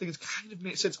 Those types of things kind of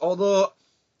make sense, although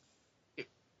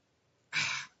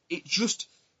it just.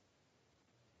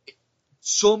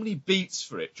 So many beats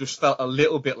for it just felt a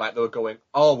little bit like they were going,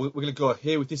 oh, we're going to go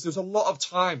here with this. There was a lot of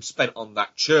time spent on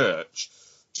that church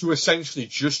to essentially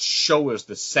just show us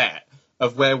the set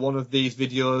of where one of these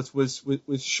videos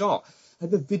was shot.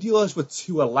 And the videos were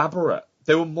too elaborate.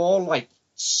 They were more like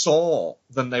Saw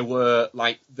than they were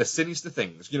like the Sinister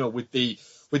things, you know, with the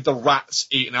rats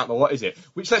eating out the, what is it?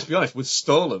 Which, let's be honest, was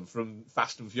stolen from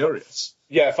Fast and Furious.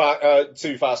 Yeah,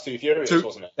 Too Fast, Too Furious,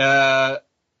 wasn't it?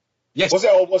 Yes. Was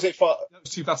it, or was it? It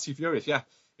was Too Fast, Too Furious. Yeah,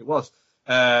 it was.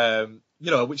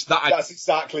 That's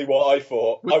exactly what I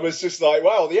thought. I was just like,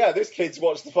 well, yeah, this kid's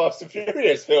watched the Fast and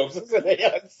Furious films, hasn't he?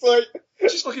 It's like,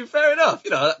 just looking fair enough.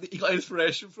 You know, he got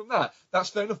inspiration from that. That's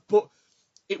fair enough. But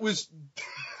it was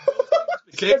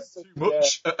too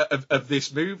much of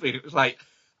this movie. And it was like,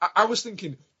 I was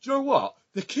thinking, do you know what?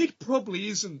 The kid probably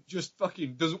isn't just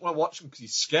fucking doesn't want to watch them because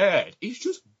he's scared. He's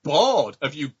just bored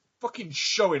of you fucking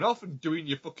showing off and doing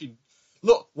your fucking,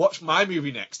 look, watch my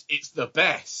movie next. It's the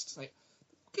best. It's like,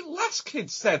 the fucking last kid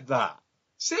said that.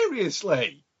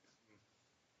 Seriously.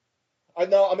 I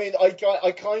know. I mean,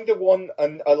 I kind of want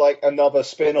another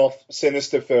spin-off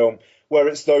Sinister film where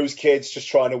it's those kids just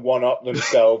trying to one-up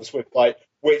themselves with like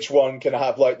which one can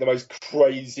have like the most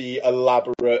crazy,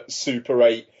 elaborate Super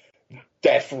 8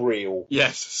 death reel.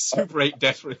 Yes, Super 8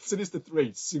 death reel. Sinister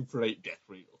 3, Super 8 death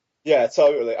reel. Yeah,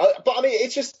 totally. But I mean,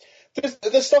 it's just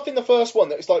there's stuff in the first one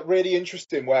that's like really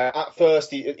interesting. Where at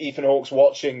first Ethan Hawke's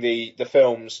watching the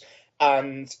films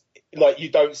and like you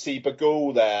don't see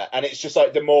Bagul there, and it's just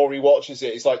like the more he watches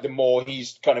it, it's like the more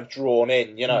he's kind of drawn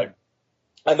in, you know,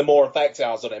 and the more effect it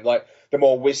has on him, like the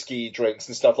more whiskey he drinks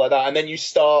and stuff like that, and then you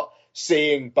start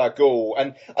seeing Bagul,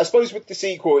 and I suppose with the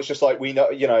sequel, it's just like we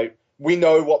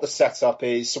know what the setup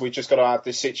is, so we just got to have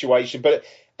this situation, but.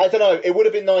 I don't know, it would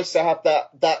have been nice to have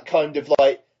that kind of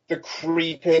like the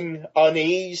creeping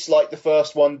unease like the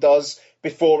first one does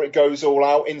before it goes all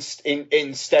out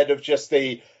instead of just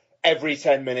the every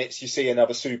 10 minutes you see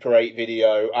another Super 8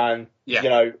 video and, you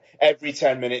know, every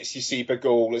 10 minutes you see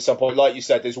Bagul at some point. Like you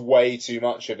said, there's way too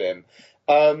much of him.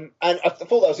 And I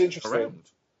thought that was interesting.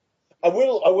 I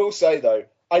will say though,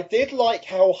 I did like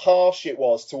how harsh it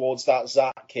was towards that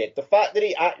Zach kid. The fact that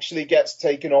he actually gets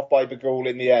taken off by Bagul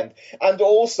in the end, and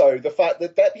also the fact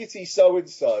that Deputy So and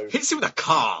So hits him with a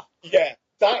car. Yeah,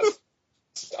 that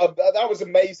was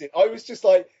amazing. I was just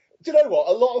like, do you know what?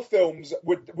 A lot of films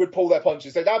would pull their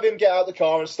punches. They'd have him get out of the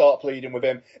car and start pleading with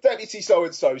him. Deputy So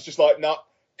and So is just like, nah,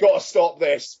 gotta stop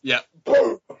this. Yeah.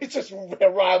 Boom! It just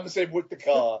rams him with the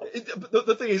car.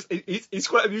 The thing is, it's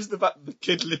quite amusing the fact that the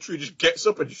kid literally just gets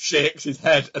up and shakes his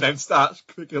head and then starts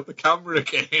picking up the camera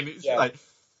again. It's like,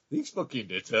 he's fucking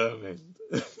determined.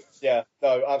 Yeah,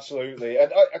 no, absolutely.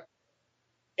 And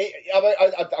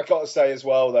I got to say as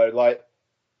well, though, like,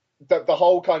 the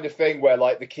whole kind of thing where,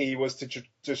 like, the key was to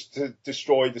just to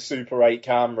destroy the Super 8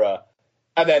 camera.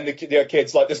 And then the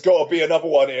kid's like, there's got to be another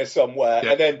one here somewhere.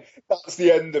 Yeah. And then that's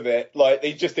the end of it. Like,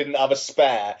 they just didn't have a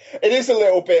spare. It is a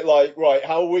little bit like, right,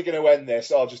 how are we going to end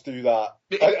this? I'll just do that.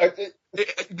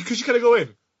 Because you kind of go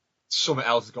in, something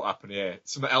else has got to happen here.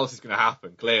 Something else is going to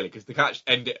happen, clearly, because they can't just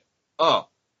end it.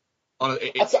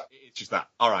 It's just that.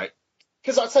 All right.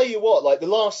 Because I tell you what, like, the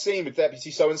last scene with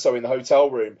Deputy So-and-so in the hotel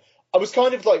room, I was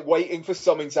kind of, like, waiting for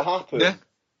something to happen. Yeah.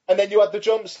 And then you had the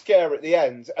jump scare at the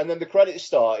end, and then the credits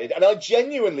started, and I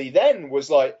genuinely then was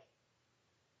like,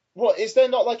 "What? Is there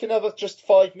not like another just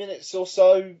 5 minutes or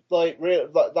so? Like,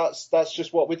 that's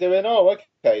just what we're doing? Oh,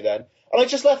 okay then." And I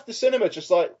just left the cinema,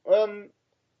 just like,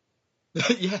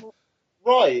 yeah,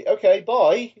 right, okay,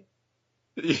 bye.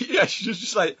 Yeah, she's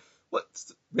just like, "What?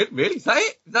 Really? Is that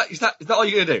it? Is that all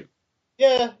you're gonna do?"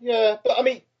 Yeah. But I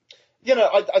mean, you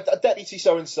know, Deputy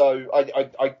So-and-so,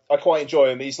 I quite enjoy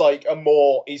him. He's like a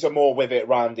more with it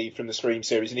Randy from the Scream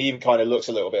series, and he even kind of looks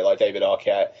a little bit like David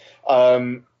Arquette.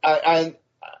 And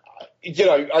you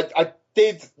know, I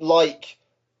did like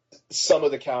some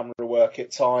of the camera work at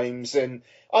times, and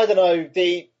I don't know,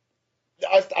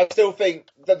 I still think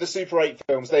that the Super 8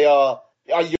 films,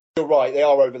 you're right, they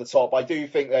are over the top. I do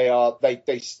think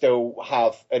they still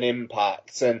have an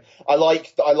impact, and I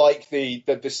like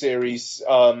the series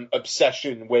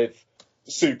obsession with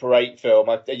Super 8 film.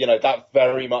 You know, that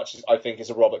very much I think is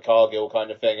a Robert Cargill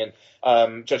kind of thing,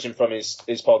 and judging from his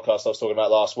podcast I was talking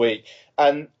about last week,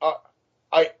 and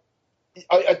I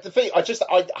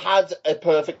had a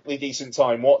perfectly decent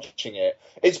time watching it.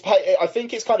 I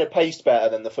think it's kind of paced better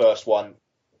than the first one.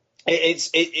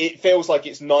 It feels like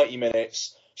it's 90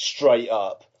 minutes straight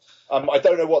up. I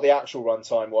don't know what the actual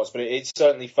runtime was, but it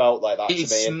certainly felt like that to me.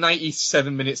 It's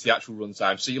 97 minutes, the actual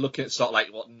runtime, so you're looking at sort of like,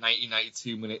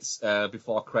 92 minutes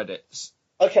before credits.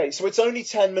 Okay, so it's only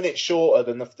 10 minutes shorter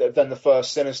than the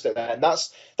first Sinister then.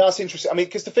 That's interesting. I mean,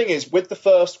 because the thing is, with the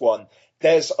first one,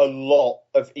 there's a lot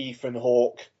of Ethan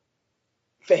Hawke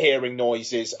for hearing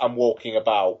noises and walking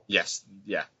about. Yes,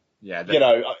 yeah. You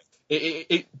know...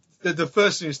 The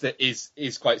first Sinister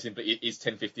is quite simple. It is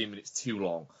 10-15 minutes too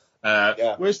long.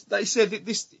 Whereas, like I said,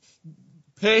 this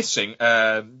pacing,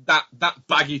 that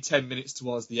baggy 10 minutes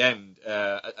towards the end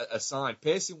aside,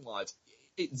 pacing-wise,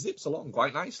 it zips along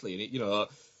quite nicely. And,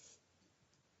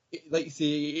 like you say,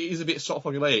 it is a bit sort of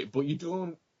formulaic, but you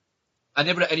don't... I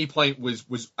never at any point was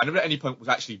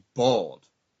actually bored.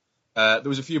 There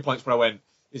was a few points where I went,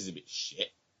 this is a bit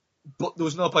shit. But there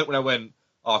was no point where I went,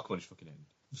 oh, come on, just fucking end.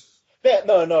 Yeah,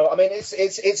 no. I mean,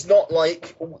 it's not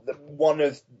like one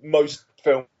of most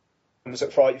films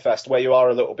at Fright Fest where you are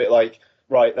a little bit like,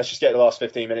 right, let's just get the last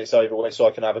 15 minutes over with so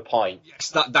I can have a pint.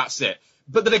 Yes, that's it.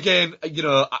 But then again, you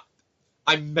know,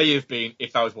 I may have been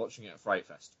if I was watching it at Fright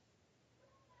Fest.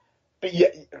 But yeah,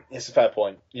 it's a fair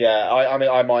point. Yeah, I mean,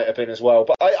 I might have been as well.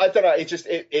 But I don't know.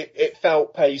 It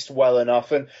felt paced well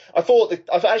enough, and I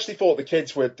actually thought the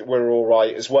kids were all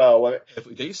right as well.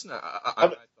 Decent.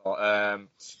 I thought.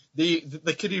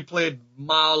 The kid who played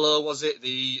Marlo, was it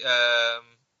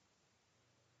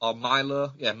or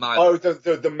Milo? Yeah, Milo. Oh,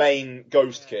 the main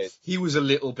ghost kid. He was a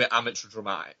little bit amateur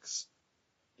dramatics.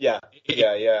 Yeah.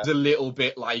 It was a little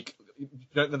bit like, you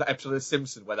know that episode of The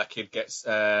Simpsons where that kid gets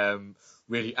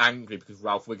really angry because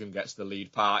Ralph Wiggum gets the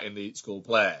lead part in the school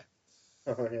play.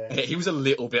 Oh yeah. He was a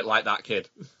little bit like that kid.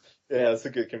 Yeah, that's a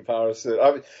good comparison.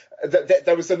 I mean,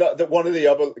 there was one of the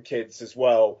other kids as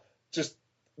well. Just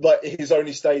like his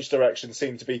only stage direction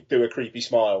seemed to be do a creepy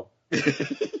smile.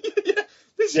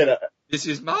 This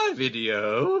is my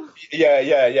video.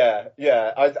 Yeah.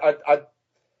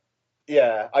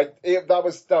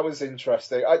 That was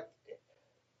interesting. I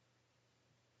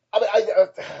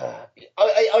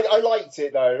liked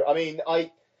it though. I mean,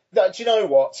 do you know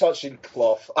what? Touching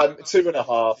cloth. I'm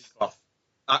 2.5.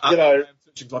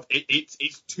 Touching cloth. It's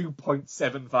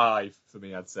 2.75 for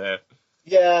me, I'd say.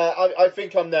 Yeah, I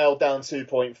think I'm nailed down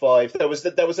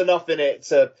 2.5. There was enough in it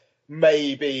to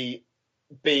maybe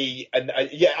be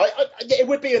it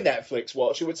would be a Netflix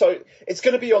watch. It's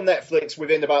going to be on Netflix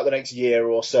within about the next year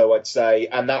or so, I'd say,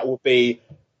 and that will be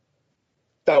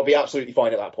absolutely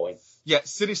fine at that point. Yeah,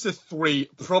 Sinister 3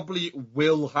 probably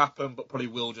will happen, but probably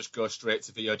will just go straight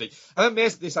to VOD. I'm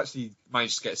amazed that this actually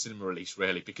managed to get a cinema release,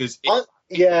 really, because it's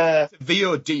a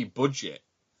VOD budget.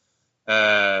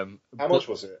 How much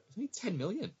was it? I think 10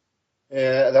 million.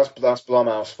 Yeah, that's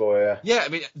Blumhouse for you. Yeah,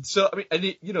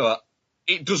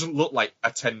 it doesn't look like a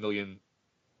 $10 million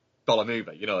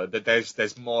movie.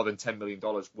 There's more than $10 million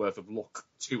worth of look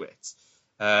to it.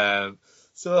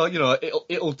 So,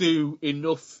 it'll do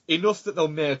enough that they'll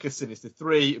make a Sinister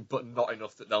 3, but not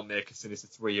enough that they'll make a Sinister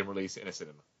 3 and release it in a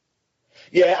cinema.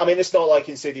 Yeah, I mean, it's not like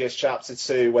Insidious Chapter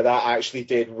 2, where that actually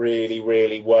did really,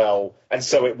 really well, and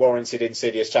so it warranted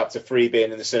Insidious Chapter 3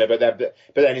 being in the cinema, but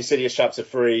then Insidious Chapter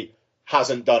 3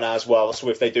 hasn't done as well, so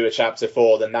if they do a Chapter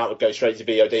 4, then that would go straight to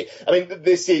VOD. I mean,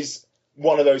 this is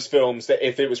one of those films that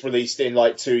if it was released in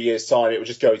like 2 years' time, it would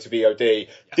just go to VOD.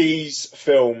 Yeah. These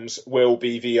films will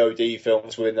be VOD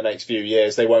films within the next few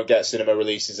years. They won't get cinema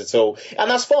releases at all, and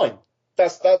that's fine.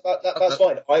 That's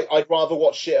fine. I'd rather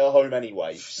watch shit at home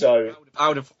anyway. So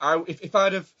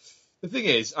the thing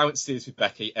is, I went to see this with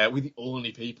Becky. We're the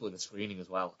only people in the screening as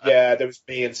well. Yeah, there was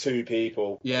me and two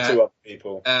people. Yeah. Two other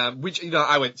people. Which,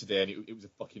 I went today, and it was a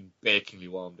fucking bakingly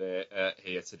warm day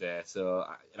here today. So,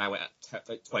 and I went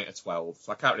at 20 to 12,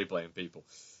 so I can't really blame people.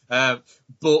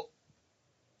 But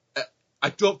I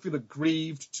don't feel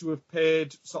aggrieved to have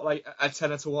paid sort of like a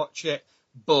tenner to watch it,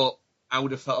 but I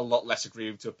would have felt a lot less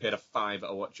aggrieved to have paid a $5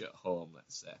 to watch it at home,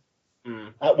 let's say.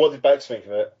 What did Bex think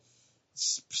of it?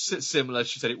 Similar.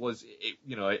 She said it was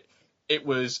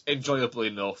enjoyable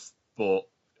enough, but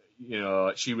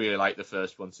she really liked the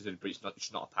first one. She said, but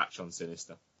it's not a patch on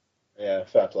Sinister. Yeah,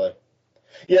 fair play.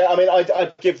 Yeah, I mean,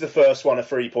 I'd give the first one a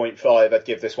 3.5. I'd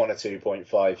give this one a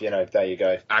 2.5. There you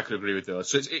go. I could agree with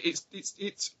those. So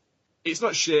it's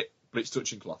not shit, but it's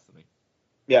touching cloth for me.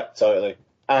 Yeah, totally.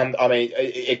 And, I mean,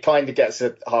 it kind of gets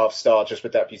a half star just for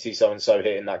Deputy So-and-so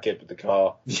hitting that kid with the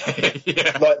car.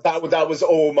 Yeah. Like, that was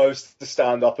almost the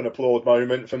stand-up and applaud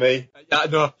moment for me. I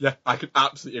could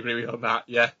absolutely agree with you on that,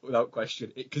 yeah, without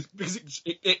question. Because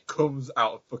it comes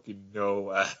out of fucking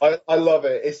nowhere. I love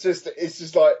it. It's just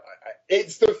like,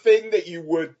 it's the thing that you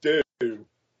would do.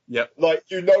 Yep. Like,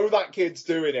 that kid's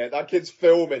doing it, that kid's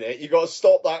filming it, you got to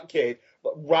stop that kid,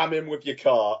 ram him with your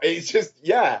car. It's just,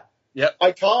 yeah. Yep.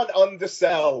 I can't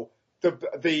undersell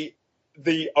the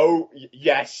oh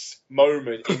yes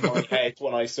moment in my head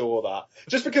when I saw that.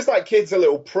 Just because that kid's a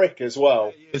little prick as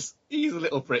well. He's a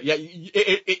little prick. Yeah,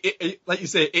 it, like you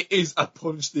say, it is a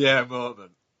punch the air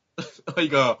moment. You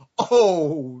go,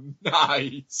 oh,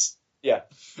 nice. Yeah.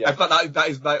 In fact,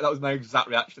 that was my exact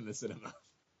reaction in the cinema.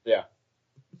 Yeah.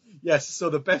 Yes. So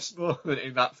the best moment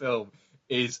in that film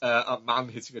is a man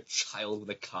hitting a child with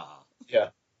a car. Yeah.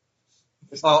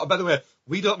 Oh, by the way,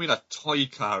 we don't mean a toy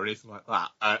car or anything like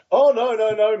that. No,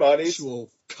 man. It's an actual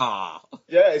car.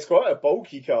 Yeah, it's quite a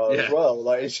bulky car as well.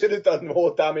 Like, it should have done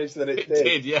more damage than it did. It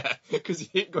did, yeah, because he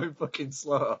hit going fucking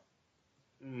slow.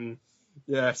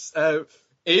 Yes.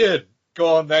 Ian,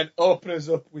 go on then. Open us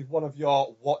up with one of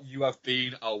your what you have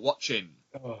been watching.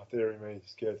 Oh, dearie me,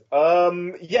 it's good.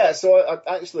 So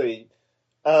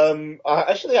I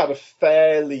actually had a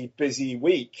fairly busy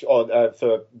week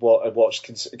for what I watched,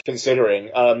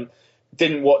 considering.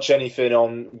 Didn't watch anything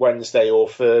on Wednesday or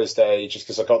Thursday just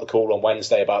because I got the call on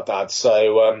Wednesday about Dad.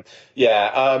 So,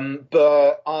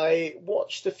 but I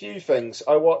watched a few things.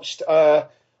 I watched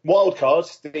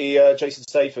Wildcard, the Jason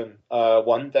Statham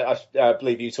one that I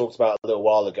believe you talked about a little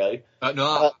while ago.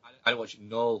 No, I didn't watch it.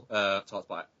 Noel talked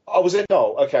about it. Oh, was it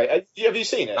Noel? Okay. Have you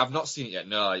seen it? I've not seen it yet,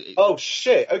 no. Oh,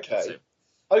 shit, okay.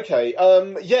 Okay,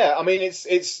 I mean,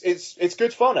 it's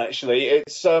good fun, actually.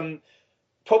 It's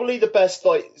probably the best,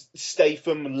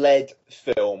 Statham-led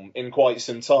film in quite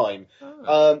some time.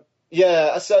 Oh.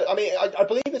 So, I mean, I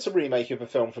believe it's a remake of a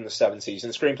film from the 70s,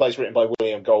 and the screenplay's written by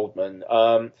William Goldman,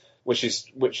 which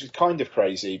is kind of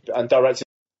crazy, and directed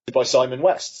by Simon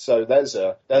West, so there's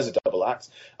a double act.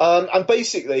 And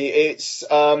basically, it's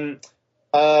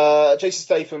Jason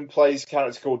Statham plays a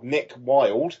character called Nick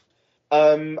Wilde,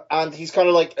 and he's kind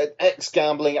of like an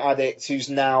ex-gambling addict who's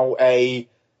now it's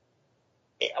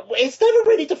never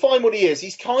really defined what he is.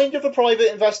 He's kind of a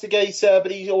private investigator,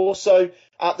 but he's also,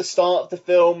 at the start of the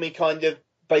film, he kind of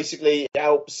basically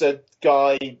helps a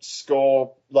guy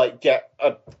get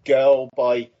a girl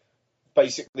by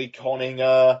basically conning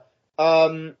her.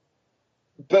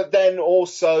 But then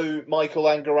also Michael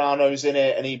Angarano's in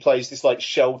it, and he plays this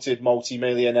sheltered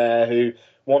multimillionaire who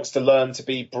wants to learn to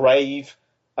be brave.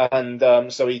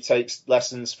 and so he takes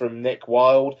lessons from Nick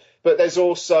Wilde. But there's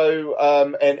also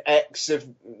an ex of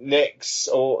Nick's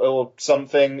or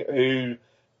something who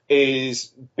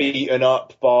is beaten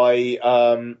up by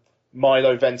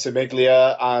Milo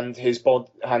Ventimiglia and his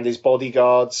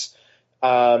bodyguards.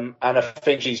 And I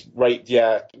think she's raped.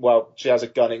 Yeah, well, she has a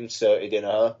gun inserted in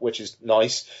her, which is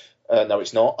nice. No,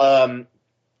 it's not.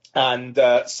 And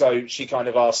so she kind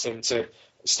of asks him to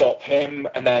stop him,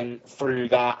 and then through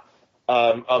that,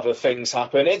 other things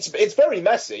happen. It's very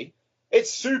messy.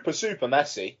 It's super, super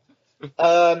messy.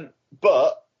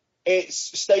 But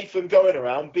it's Statham going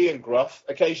around, being gruff,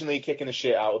 occasionally kicking the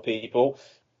shit out of people,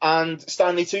 and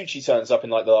Stanley Tucci turns up in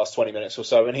like the last 20 minutes or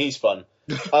so, and he's fun.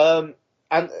 And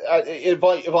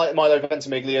Milo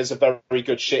Ventimiglia is a very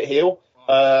good shit heel.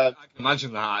 I can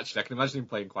imagine that, actually. I can imagine him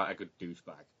playing quite a good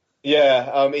douchebag.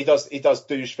 Yeah, he does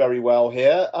douche very well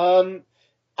here. And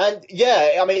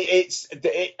yeah, I mean, it's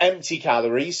empty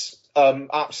calories,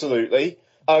 absolutely.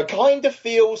 Kind of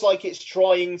feels like it's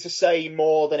trying to say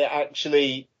more than it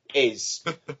actually is.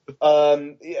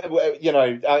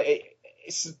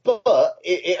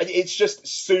 It's just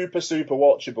super, super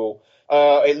watchable.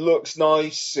 It looks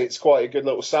nice. It's quite a good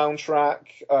little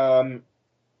soundtrack.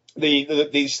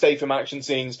 These Statham action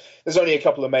scenes, there's only a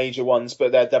couple of major ones,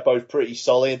 but they're both pretty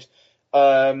solid.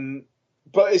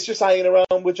 But it's just hanging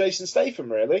around with Jason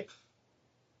Statham, really.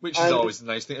 Which is always a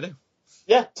nice thing to do.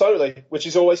 Yeah, totally. Which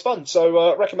is always fun.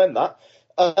 So recommend that.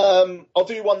 I'll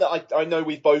do one that I know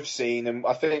we've both seen, and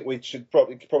I think we should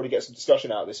probably get some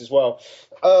discussion out of this as well.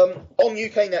 On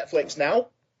UK Netflix now,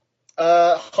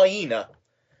 Hyena,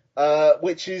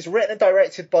 which is written and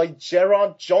directed by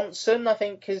Gerard Johnson, I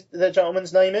think the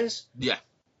gentleman's name is. Yeah.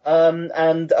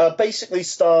 And basically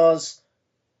stars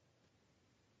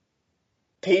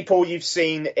people you've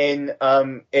seen in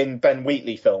Ben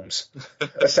Wheatley films,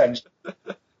 essentially.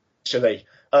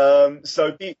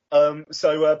 So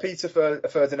Peter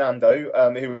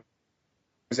Ferdinando, who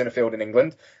was in a field in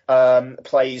England,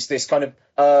 plays this kind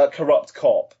of corrupt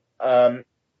cop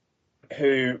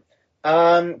who,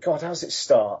 God, how does it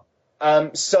start?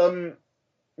 Some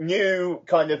new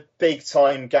kind of big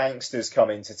time gangsters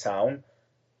come into town,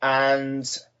 and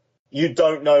you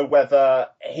don't know whether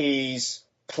he's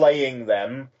playing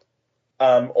them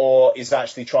or is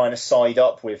actually trying to side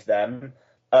up with them.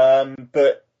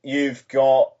 But you've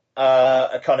got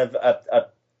a kind of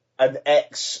an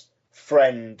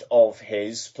ex-friend of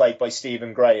his, played by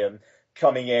Stephen Graham,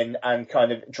 coming in and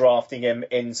kind of drafting him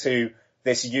into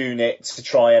this unit to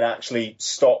try and actually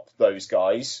stop those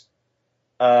guys,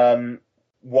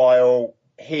 while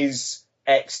his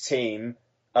ex-team,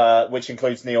 which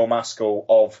includes Neil Maskell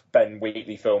of Ben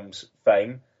Wheatley Films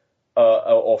fame,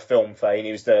 or film fame,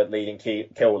 he was the leading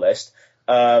kill list,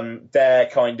 they're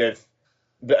kind of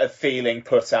feeling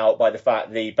put out by the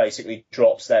fact that he basically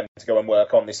drops them to go and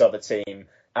work on this other team,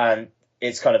 and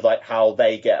it's kind of like how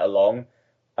they get along.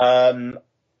 And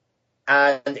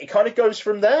it kind of goes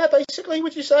from there, basically,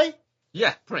 would you say?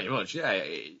 Yeah, pretty much, yeah.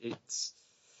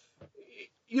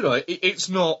 It's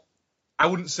not, I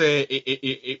wouldn't say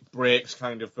it breaks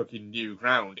kind of fucking new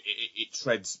ground. It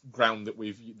treads ground that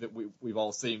we've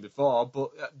all seen before, but,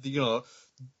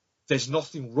 there's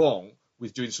nothing wrong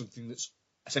with doing something that's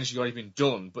essentially already been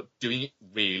done, but doing it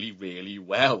really, really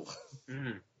well.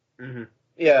 Mm-hmm. Mm-hmm.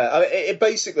 Yeah, I mean,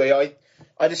 basically, I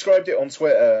described it on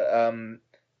Twitter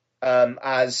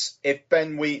as if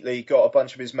Ben Wheatley got a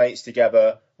bunch of his mates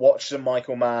together, watched some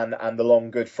Michael Mann and The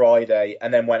Long Good Friday,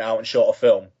 and then went out and shot a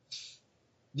film.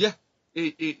 Yeah,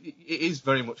 it is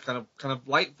very much kind of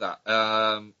like that.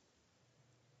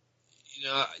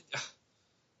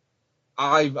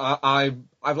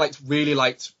 I've really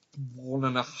liked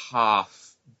 1.5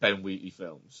 Ben Wheatley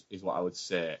films, is what I would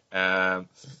say.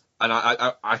 And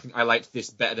I think I liked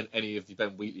this better than any of the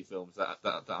Ben Wheatley films that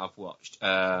I've watched.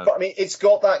 But I mean, it's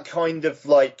got that kind of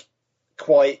like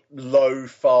quite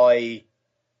lo-fi,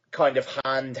 kind of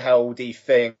handheldy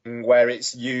thing where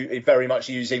it's very much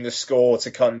using the score to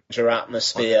conjure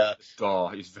atmosphere. The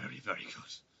score is very, very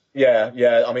good. Yeah.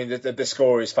 I mean, the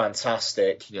score is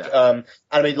fantastic. Yeah. And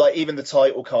I mean, like even the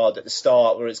title card at the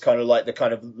start, where it's kind of like the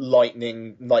kind of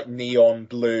lightning, like neon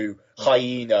blue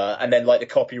hyena, and then like the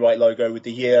copyright logo with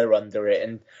the year under it,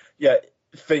 and yeah,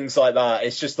 things like that.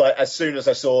 It's just like as soon as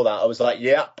I saw that, I was like,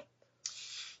 yep.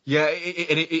 Yeah,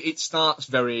 it starts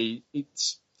very.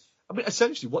 I mean,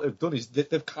 essentially, what they've done is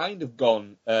they've kind of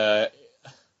gone a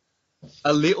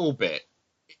little bit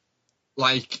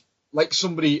like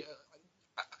somebody.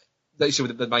 They say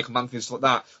with the Michael Mann and stuff like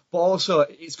that, but also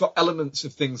it's got elements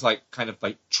of things like kind of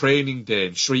like Training Day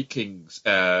and Street Kings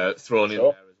thrown in there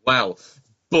as well.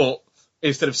 But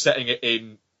instead of setting it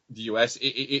in the US.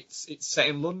 It's set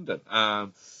in London,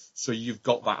 so you've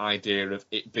got that idea of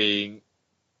it being,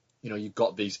 you've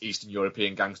got these Eastern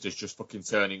European gangsters just fucking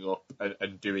turning up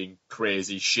and doing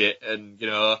crazy shit, and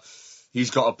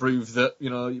he's got to prove that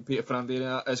Peter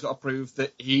Ferrandino has got to prove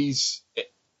that he's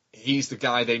the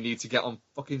guy they need to get on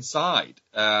fucking side,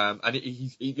 and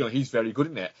he's very good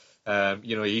in it.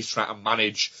 He's trying to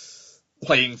manage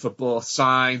playing for both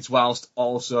sides whilst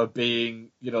also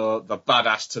being, the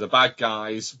badass to the bad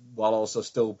guys, while also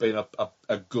still being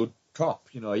a good cop.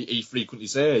 He frequently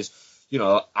says,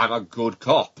 I'm a good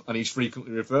cop, and he's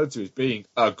frequently referred to as being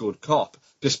a good cop,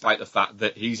 despite the fact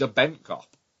that he's a bent cop.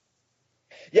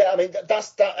 Yeah, I mean,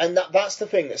 that's the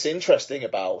thing that's interesting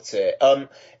about it.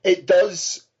 It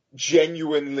does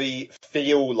genuinely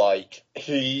feel like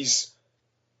he's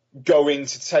going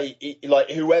to take, like,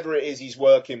 whoever it is he's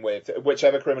working with,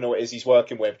 whichever criminal it is he's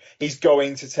working with, he's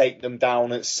going to take them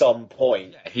down at some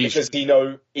point, because he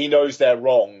knows they're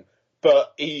wrong,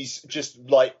 but he's just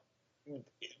like,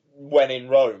 when in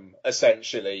Rome,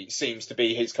 essentially, seems to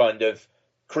be his kind of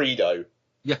credo.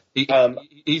 Yeah,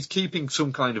 he's keeping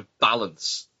some kind of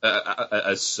balance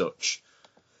as such.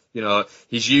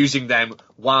 He's using them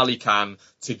while he can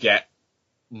to get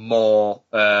more.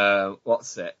 To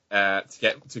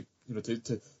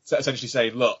essentially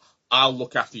saying, look, I'll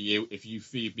look after you if you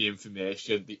feed me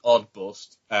information. The odd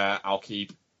bust, I'll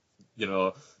keep,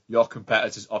 your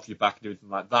competitors off your back and everything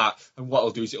like that. And what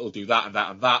it'll do is it'll do that and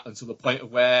that and that until the point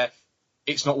of where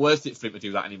it's not worth it for him to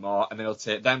do that anymore, and then he'll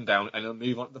take them down and he'll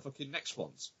move on to the fucking next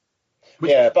ones.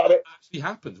 Which actually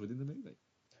happens within the movie.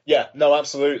 Yeah, no,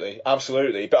 absolutely.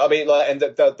 But I mean, like, and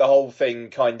the whole thing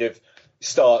kind of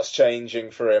starts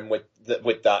changing for him with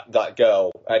that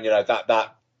girl, and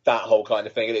that whole kind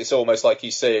of thing. And it's almost like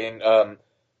he's seeing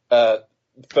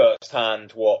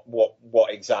firsthand what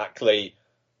exactly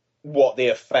what the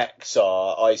effects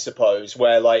are, I suppose.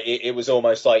 Where like it was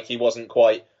almost like he wasn't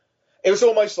quite. It was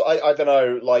almost I don't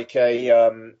know, like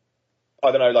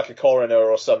a coroner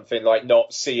or something, like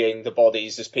not seeing the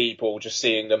bodies as people, just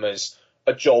seeing them as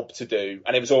a job to do.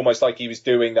 And it was almost like he was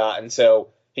doing that until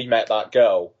he met that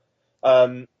girl.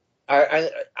 And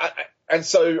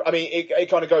so, I mean, it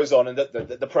kind of goes on, and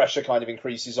the pressure kind of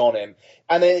increases on him.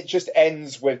 And then it just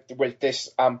ends with this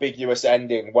ambiguous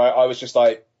ending where I was just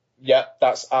like, yeah,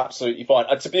 that's absolutely fine.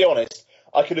 And to be honest,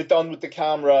 I could have done with the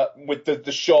camera, with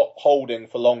the shot holding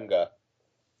for longer.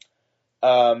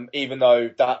 Even though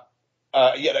that,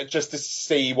 just to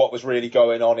see what was really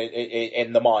going on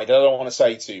in the mind. I don't want to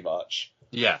say too much.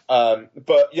 Yeah.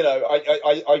 But,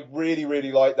 I really,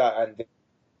 really like that ending.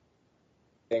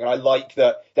 And I like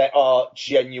that there are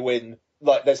genuine,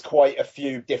 like, there's quite a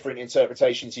few different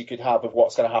interpretations you could have of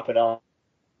what's going to happen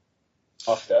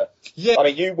after. Yeah. I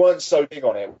mean, you weren't so big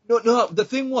on it. No, the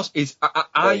thing was,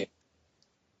 I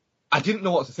didn't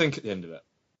know what to think at the end of it.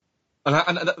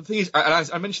 And the thing is,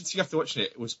 as I mentioned to you after watching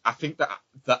it, was I think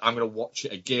that I'm going to watch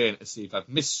it again and see if I've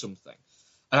missed something.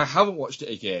 And I haven't watched it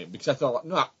again because I thought,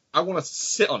 no, I want to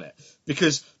sit on it.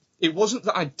 Because it wasn't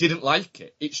that I didn't like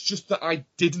it. It's just that I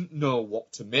didn't know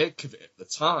what to make of it at the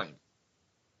time.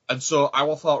 And so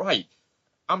I thought, right,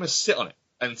 I'm going to sit on it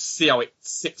and see how it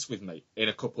sits with me in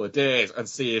a couple of days and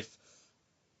see if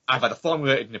I've had a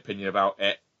formulated opinion about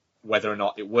it, whether or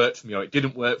not it worked for me or it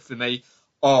didn't work for me,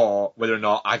 or whether or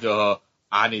not I go,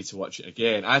 I need to watch it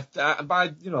again. After a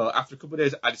couple of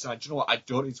days, I decided, you know what, I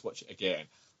don't need to watch it again.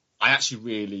 I actually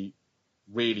really,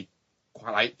 really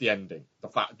quite like the ending. The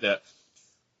fact that,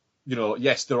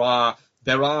 yes, there are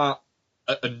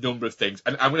a number of things.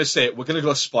 And I'm going to say, we're going to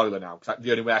go spoiler now, because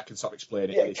the only way I can stop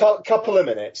explaining it is... couple of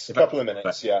minutes,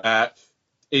 yeah.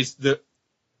 Is that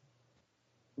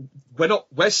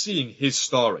we're seeing his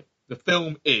story. The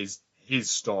film is his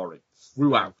story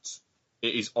throughout.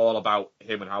 It is all about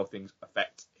him and how things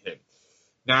affect him.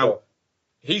 Now,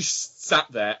 he's sat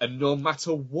there, and no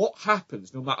matter what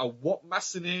happens, no matter what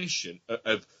machination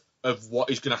of what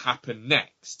is going to happen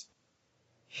next,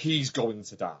 he's going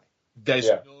to die. There's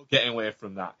no getting away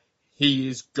from that. He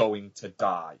is going to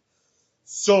die.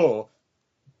 So,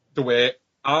 the way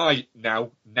I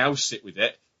now sit with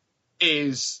it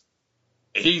is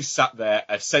he's sat there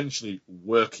essentially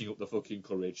working up the fucking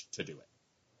courage to do it.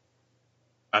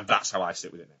 And that's how I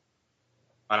sit with it now.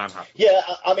 And I'm happy. Yeah,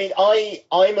 I mean,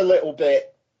 I'm a little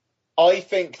bit... I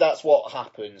think that's what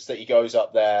happens, that he goes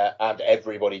up there and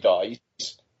everybody dies.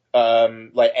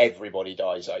 Everybody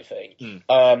dies, I think.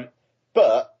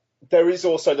 But there is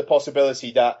also the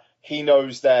possibility that he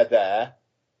knows they're there,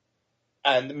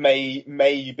 and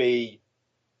maybe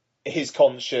his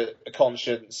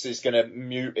conscience is going to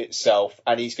mute itself,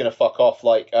 and he's going to fuck off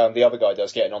like the other guy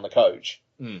does, getting on the coach.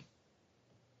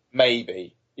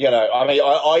 Maybe. You know, I mean,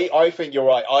 I think you're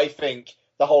right. I think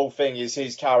the whole thing is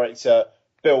his character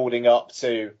building up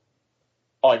to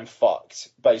I'm fucked,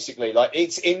 basically. Like,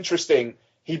 it's interesting.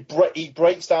 He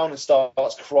breaks down and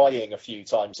starts crying a few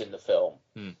times in the film.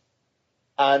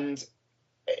 And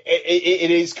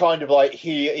it is kind of like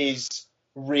he is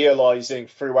realizing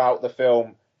throughout the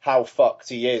film how fucked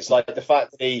he is. Like, the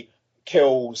fact that he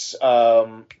kills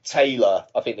Taylor,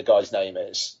 I think the guy's name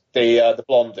is, the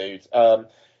blonde dude,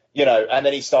 you know, and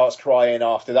then he starts crying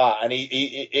after that, and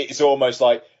it's almost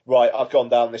like, right, I've gone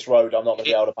down this road, I'm not going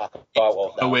to be able to back out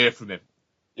of now. Away from him.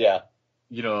 Yeah.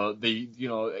 You know,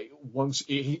 once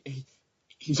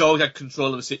he's always had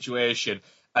control of the situation,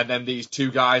 and then these two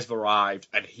guys have arrived,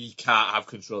 and he can't have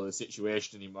control of the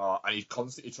situation anymore, and he's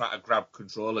constantly trying to grab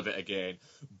control of it again,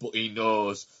 but he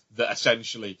knows that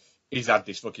essentially he's had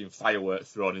this fucking firework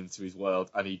thrown into his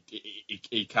world, and he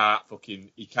can't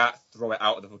throw it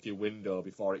out of the fucking window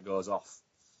before it goes off.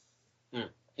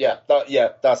 Yeah,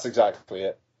 that's exactly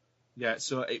it. Yeah,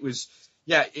 so it was.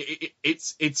 Yeah,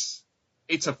 it's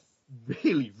a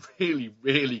really, really,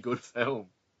 really good film.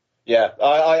 Yeah,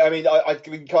 I mean, I've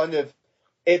been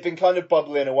it'd been kind of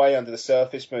bubbling away under the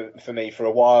surface for me for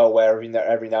a while, where every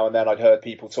now and then I'd heard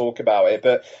people talk about it,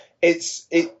 but it's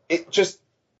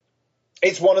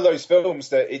one of those films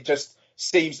that it just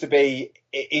seems to be,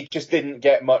 it just didn't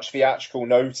get much theatrical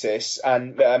notice,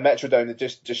 and Metrodome, the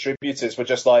distributors, were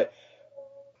just like,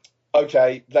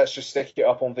 okay, let's just stick it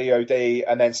up on VOD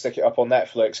and then stick it up on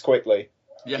Netflix quickly.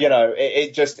 Yeah. You know,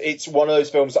 it's one of those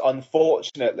films that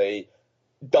unfortunately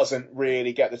doesn't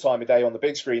really get the time of day on the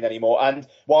big screen anymore. And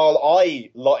while I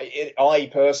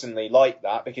personally like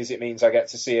that because it means I get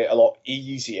to see it a lot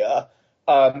easier,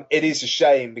 it is a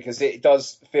shame because it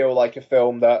does feel like a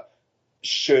film that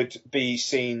should be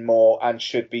seen more and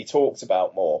should be talked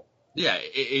about more. Yeah,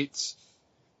 it's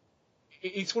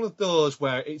one of those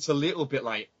where it's a little bit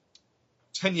like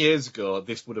 10 years ago,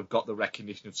 this would have got the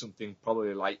recognition of something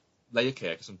probably like Layer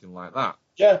Cake or something like that.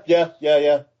 Yeah.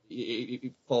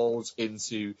 It falls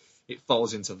into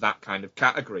that kind of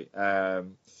category.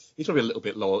 It's probably a little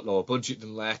bit lower budget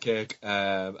than Layer Cake,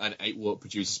 and it won't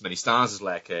produce as many stars as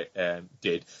Layer Cake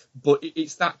did. But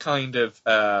it's that kind of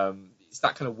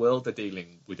world they're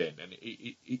dealing within, and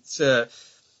it's an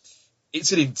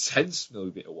intense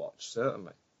movie to watch,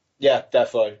 certainly. Yeah,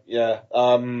 definitely. Yeah.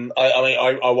 I mean,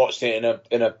 I watched it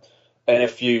in a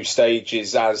few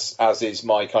stages, as is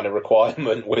my kind of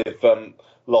requirement with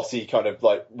Lottie kind of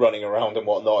like running around and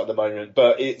whatnot at the moment.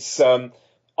 But it's I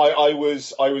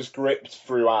was gripped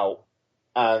throughout,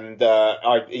 and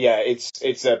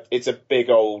it's a big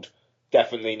old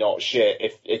definitely not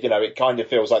shit. If you know, it kind of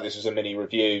feels like this was a mini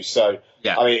review. So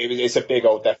yeah, I mean, it's a big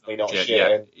old definitely not shit. Yeah.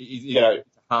 And, you know,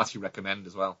 hearty recommend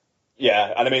as well.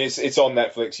 Yeah, and I mean it's on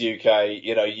Netflix UK.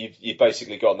 You know, you've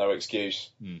basically got no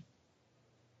excuse.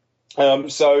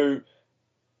 So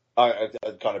I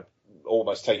kind of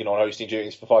almost taking on hosting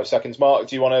duties for 5 seconds. Mark,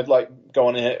 do you want to like go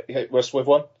on and hit us with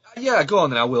one? Yeah, go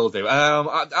on then. I will do.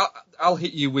 I'll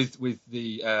hit you with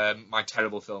the my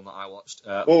terrible film that I watched.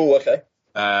 Oh, okay.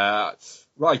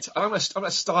 Right, I'm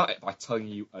gonna start it by telling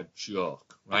you a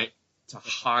joke, right, to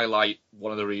highlight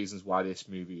one of the reasons why this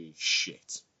movie is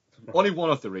shit. Only one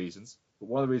of the reasons, but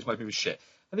one of the reasons why this movie is shit.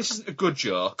 And this isn't a good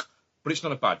joke, but it's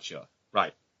not a bad joke.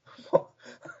 Right.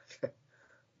 Okay.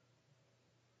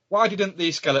 Why didn't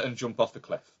the skeleton jump off the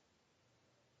cliff?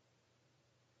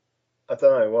 I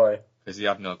don't know why. Because he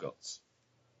had no guts.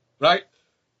 Right?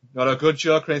 Not a good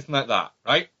joke or anything like that,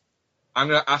 right? I'm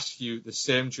going to ask you the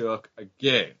same joke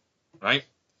again, right?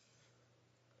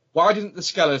 Why didn't the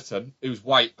skeleton, he was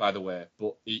white, by the way,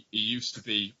 but he used to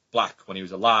be black when he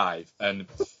was alive, and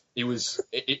he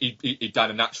died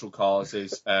of natural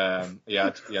causes. He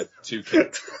had 2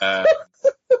 kids.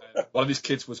 One of his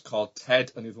kids was called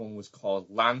Ted, and the other one was called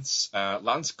Lance.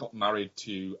 Lance got married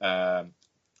to a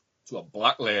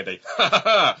black lady,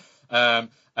 and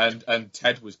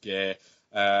Ted was gay,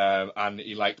 and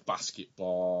he liked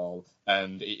basketball,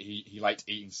 and he liked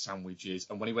eating sandwiches.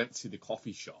 And when he went to the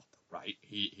coffee shop, right,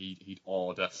 he'd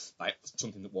order like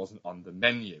something that wasn't on the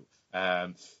menu.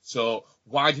 So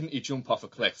why didn't he jump off a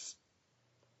cliff?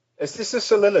 Is this a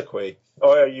soliloquy,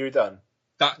 or are you done?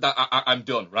 I'm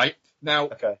done, right? Now,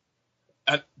 okay.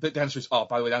 But the answer is, by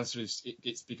the way, the answer is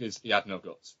it's because he had no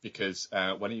guts. Because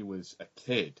when he was a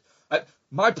kid,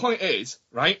 my point is,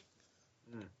 right?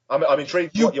 I'm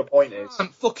intrigued what your point is. You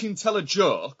can't fucking tell a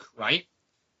joke, right,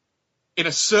 in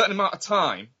a certain amount of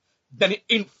time, then it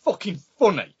ain't fucking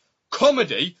funny.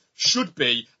 Comedy should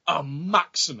be a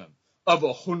maximum of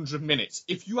 100 minutes.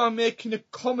 If you are making a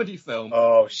comedy film,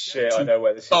 oh shit, I know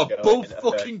where this is going. Both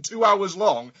fucking 2 hours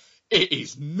long, it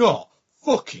is not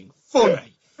fucking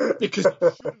funny. Because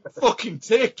it shouldn't fucking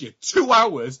take you 2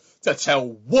 hours to tell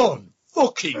one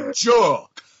fucking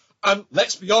joke. And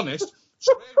let's be honest,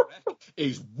 Trainwreck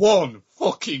is one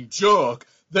fucking joke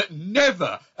that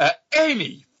never at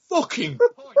any fucking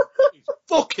point is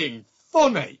fucking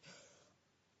funny.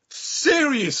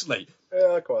 Seriously.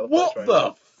 Yeah, I quite like What that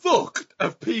the fuck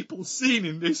have people seen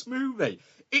in this movie?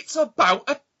 It's about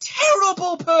a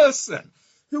terrible person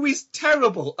who is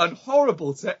terrible and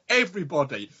horrible to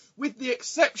everybody, with the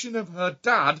exception of her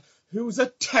dad, who's a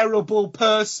terrible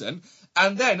person.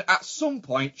 And then at some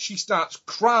point she starts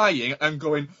crying and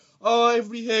going, oh,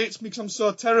 everybody hates me because I'm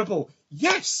so terrible.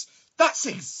 Yes, that's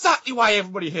exactly why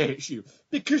everybody hates you.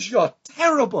 Because you're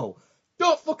terrible.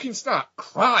 Don't fucking start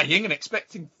crying and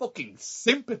expecting fucking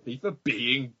sympathy for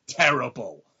being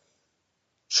terrible.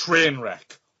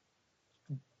 Trainwreck.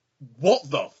 What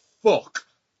the fuck?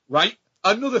 Right?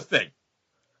 Another thing.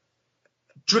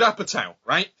 Judd Apatow,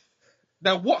 right?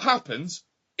 Now, what happens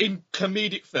in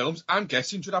comedic films, I'm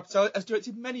guessing Judd Apatow has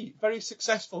directed many very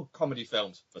successful comedy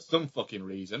films for some fucking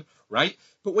reason, right?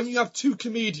 But when you have two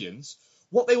comedians,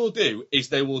 what they will do is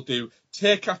they will do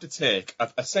take after take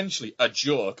of essentially a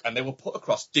joke, and they will put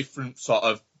across different sort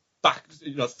of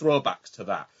throwbacks to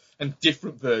that and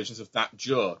different versions of that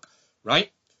joke,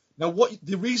 right? Now,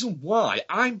 the reason why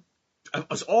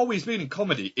has always been in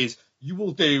comedy is you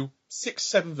will do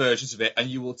 6-7 versions of it and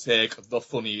you will take the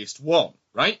funniest one,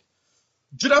 right?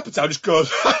 Judd Apatow just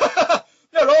goes,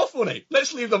 they're all funny,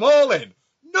 let's leave them all in.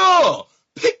 No!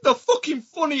 Pick the fucking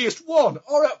funniest one,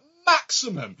 or at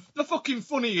maximum, the fucking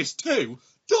funniest two.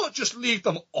 Don't just leave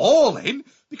them all in,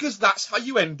 because that's how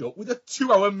you end up with a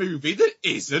 2-hour movie that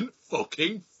isn't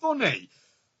fucking funny.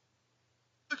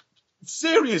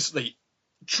 Seriously,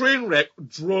 Trainwreck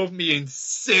drove me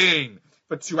insane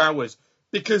for 2 hours,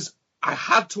 because I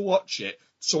had to watch it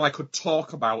so I could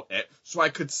talk about it, so I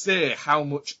could say how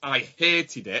much I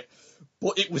hated it,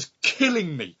 but it was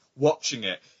killing me watching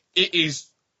it. It is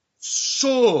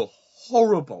so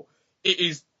horrible. It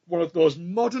is one of those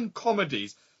modern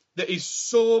comedies that is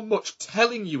so much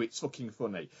telling you it's fucking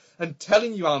funny and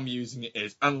telling you how amusing it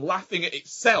is and laughing at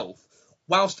itself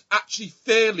whilst actually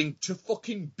failing to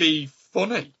fucking be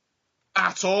funny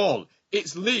at all.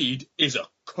 Its lead is a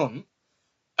cunt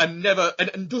and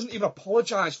doesn't even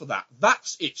apologise for that.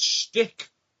 That's its shtick.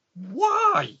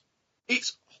 Why?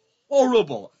 It's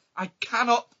horrible. I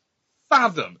cannot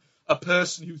fathom a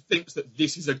person who thinks that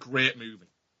this is a great movie.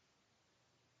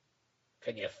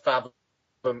 Can you fathom?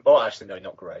 Oh, actually, no,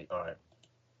 not great. All right.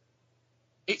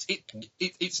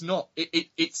 It's not.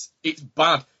 It's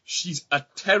bad. She's a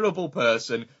terrible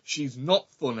person. She's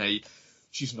not funny.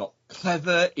 She's not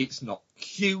clever. It's not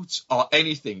cute or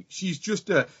anything. She's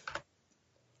just a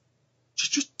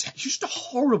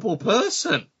horrible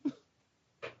person.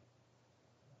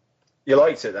 You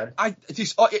liked it then?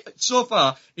 So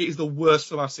far, it is the worst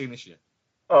film I've seen this year.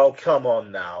 Oh, come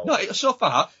on now. No, so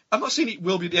far, I'm not saying it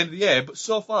will be at the end of the year, but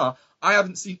so far, I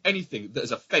haven't seen anything that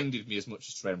has offended me as much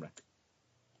as Trainwreck.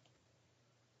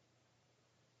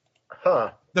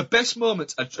 Huh. The best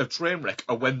moments of Trainwreck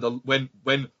are when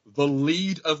the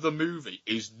lead of the movie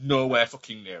is nowhere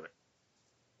fucking near it.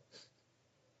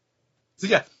 So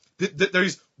yeah, there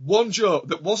is one joke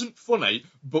that wasn't funny,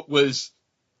 but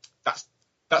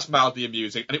that's mildly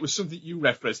amusing, and it was something you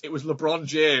referenced. It was LeBron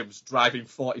James driving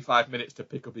 45 minutes to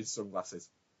pick up his sunglasses.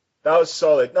 That was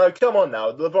solid. No, come on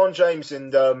now. LeBron James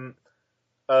and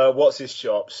what's his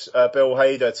chops? Bill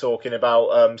Hader talking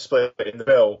about splitting the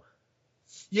bill.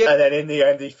 Yeah. And then in the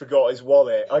end he forgot his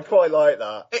wallet. I quite like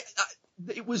that.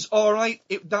 It was alright.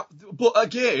 But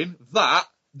again,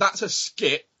 that's a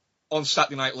skit on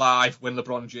Saturday Night Live when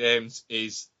LeBron James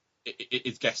is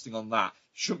guesting on that.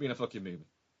 Shouldn't be in a fucking movie.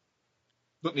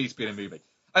 But needs to be in a movie.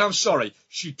 And I'm sorry,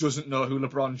 she doesn't know who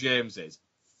LeBron James is.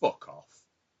 Fuck off.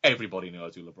 Everybody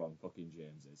knows who LeBron fucking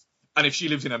James is. And if she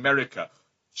lives in America,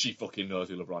 she fucking knows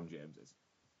who LeBron James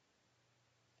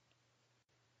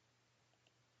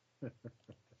is.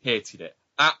 Hated it.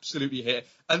 Absolutely hated it.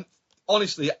 And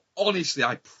honestly,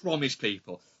 I promise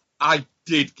people, I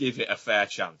did give it a fair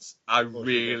chance. I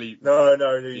really... No,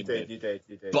 you did.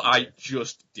 But I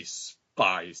just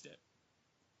despised it.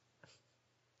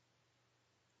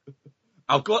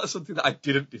 I'll go to something that I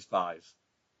didn't despise.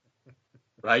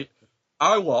 Right?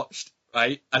 I watched,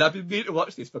 right, and I've been meaning to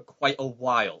watch this for quite a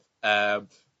while,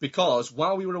 because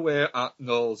while we were away at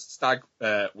Noel's stag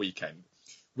weekend,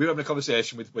 we were having a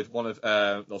conversation with one of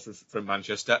Noel's from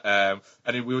Manchester,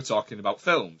 and we were talking about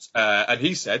films, and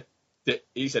he said,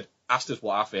 asked us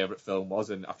what our favourite film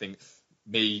was, and I think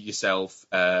me, yourself,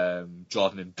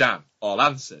 Jordan and Dan all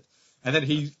answered, and then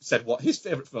he said what his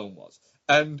favourite film was,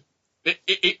 and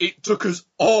It took us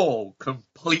all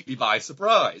completely by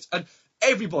surprise. And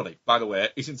everybody, by the way,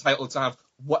 is entitled to have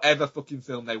whatever fucking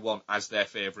film they want as their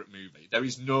favourite movie. There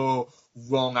is no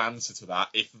wrong answer to that.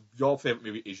 If your favourite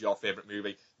movie is your favourite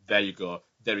movie, there you go.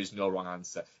 There is no wrong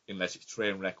answer, unless it's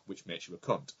Trainwreck, which makes you a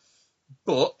cunt.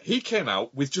 But he came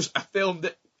out with just a film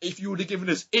that, if you would have given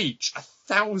us each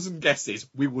 1,000 guesses,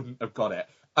 we wouldn't have got it.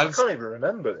 And, I can't even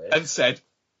remember this. And said,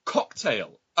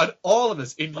 Cocktail. And all of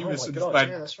us in unison God, went,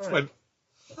 yeah, that's right. went,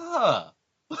 ah.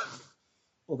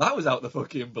 Well, that was out the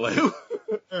fucking blue.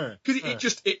 Because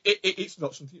it's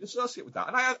not something to associate with that.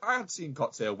 And I had seen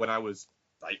Cocktail when I was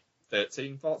like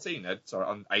 13, 14. Sorry,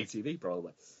 on ATV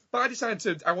probably. But I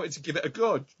decided I wanted to give it a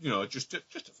go, just to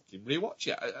fucking rewatch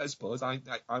it. I suppose I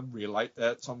really like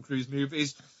Tom Cruise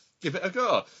movies. Give it a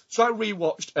go. So I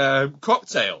rewatched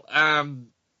Cocktail.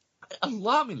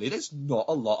 Alarmingly, there's not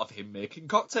a lot of him making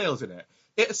cocktails in it.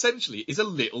 It essentially is a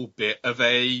little bit of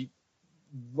a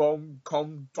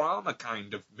rom-com drama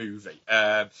kind of movie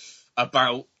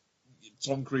about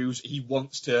Tom Cruise. He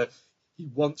wants to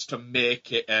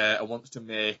make it.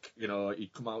 He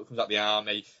comes out of the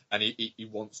army and he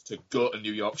wants to go to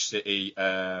New York City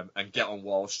and get on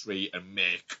Wall Street and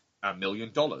make $1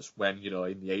 million. When in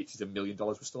the 80s, $1 million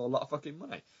was still a lot of fucking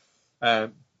money.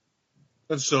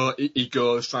 And so he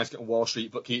goes, trying to get on Wall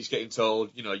Street, but keeps getting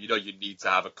told, you need to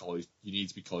have a college, you need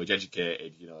to be college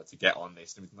educated, to get on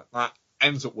this and everything like that.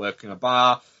 Ends up working in a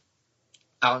bar,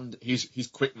 and his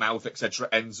quick mouth, etc.,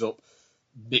 ends up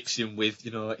mixing with,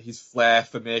 his flair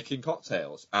for making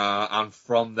cocktails. And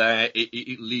from there,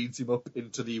 it leads him up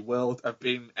into the world of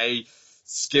being a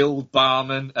skilled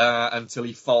barman until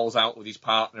he falls out with his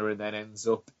partner and then ends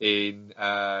up in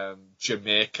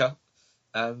Jamaica.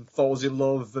 And falls in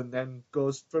love and then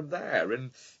goes from there.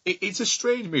 And it's a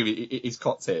strange movie, it is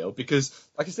Cocktail, because,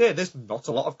 like I say, there's not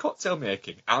a lot of cocktail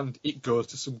making, and it goes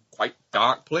to some quite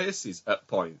dark places at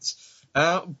points.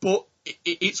 But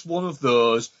it's one of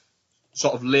those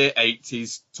sort of late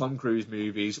 80s Tom Cruise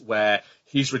movies where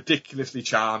he's ridiculously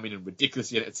charming and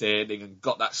ridiculously entertaining and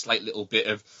got that slight little bit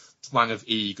of twang of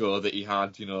ego that he had,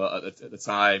 at the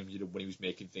time, when he was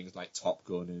making things like Top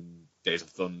Gun and Days of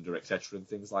Thunder, etc., and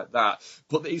things like that.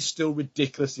 But that he's still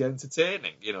ridiculously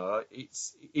entertaining.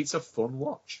 It's a fun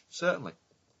watch, certainly.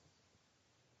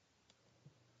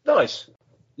 Nice.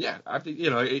 Yeah, I think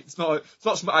it's not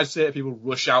something I'd say to people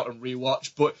rush out and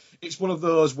rewatch, but it's one of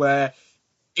those where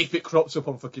if it crops up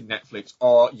on fucking Netflix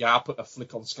or put a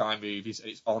flick on Sky Movies and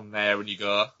it's on there and you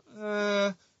go,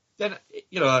 then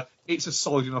it's a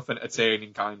solid enough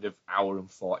entertaining kind of hour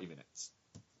and 40 minutes.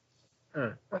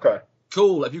 Okay.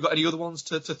 Cool. Have you got any other ones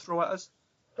to throw at us?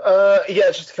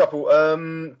 Yeah, just a couple.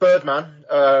 Birdman,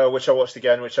 which I watched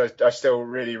again, which I still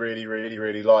really, really, really,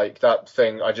 really like. That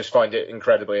thing, I just find it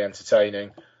incredibly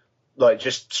entertaining. Like,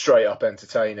 just straight up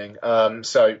entertaining.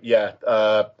 So, yeah,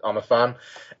 I'm a fan.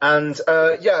 And,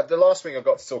 the last thing I've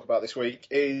got to talk about this week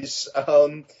is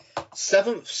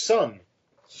Seventh Son.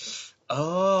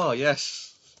 Oh,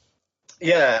 yes.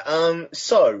 Yeah,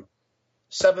 so,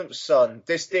 Seventh Son,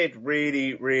 this did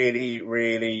really, really,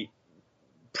 really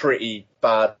pretty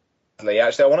badly.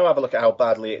 Actually, I want to have a look at how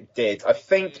badly it did. I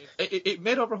think... It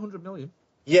made over 100 million.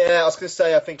 Yeah, I was going to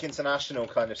say, I think International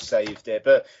kind of saved it,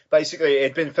 but basically it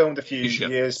had been filmed a few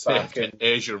years back. And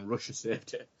Asia and Russia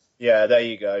saved it. Yeah, there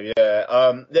you go,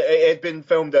 yeah. It had been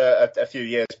filmed a few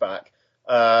years back.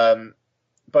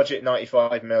 Budget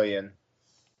 95 million.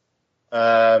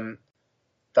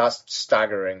 That's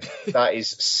staggering. That is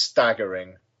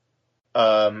staggering.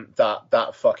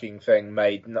 That fucking thing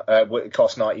it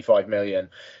cost 95 million.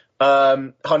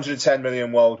 110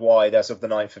 million worldwide as of the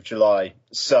 9th of July.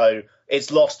 So it's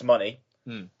lost money.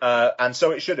 And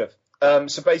so it should have.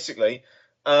 So basically,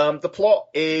 the plot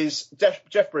is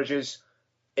Jeff Bridges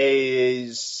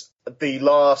is the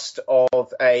last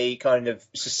of a kind of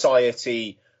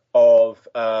society of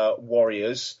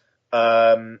warriors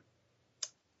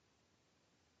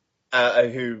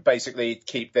who basically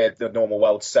keep the normal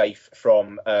world safe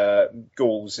from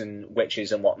ghouls and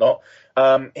witches and whatnot.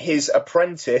 His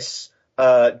apprentice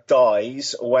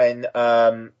dies when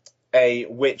a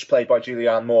witch played by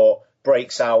Julianne Moore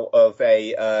breaks out of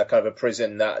a kind of a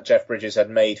prison that Jeff Bridges had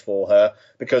made for her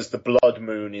because the blood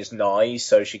moon is nigh,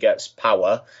 so she gets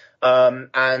power.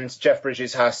 And Jeff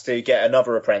Bridges has to get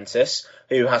another apprentice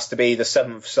who has to be the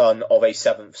seventh son of a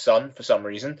seventh son for some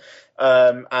reason.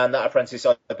 And that apprentice,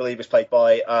 I believe, is played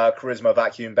by Charisma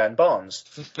Vacuum Ben Barnes.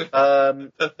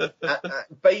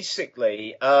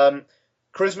 Basically,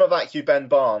 Charisma Vacuum Ben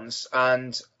Barnes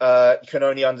and Can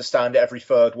Only Understand Every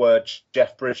Third Word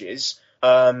Jeff Bridges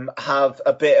have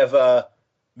a bit of a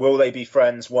will they be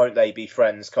friends, won't they be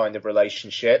friends kind of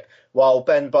relationship, while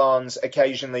Ben Barnes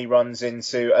occasionally runs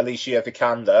into Alicia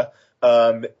Vikander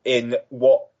in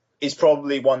what is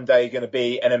probably one day going to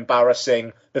be an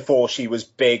embarrassing before she was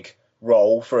big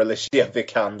role for Alicia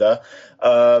Vikander.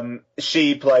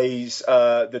 She plays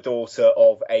the daughter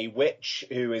of a witch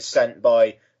who is sent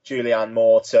by Julianne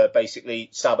Moore to basically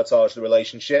sabotage the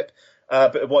relationship.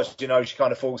 But what do you know, she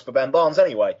kind of falls for Ben Barnes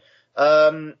anyway.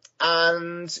 Every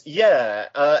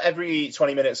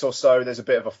 20 minutes or so, there's a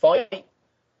bit of a fight.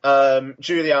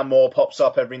 Julianne Moore pops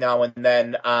up every now and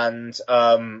then and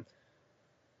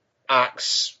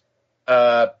acts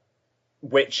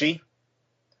witchy.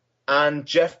 And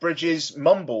Jeff Bridges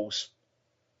mumbles.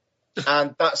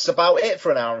 And that's about it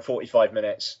for an hour and 45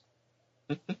 minutes.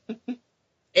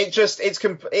 It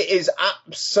is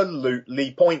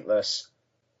absolutely pointless.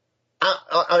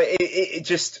 I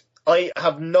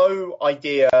have no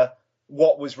idea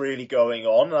what was really going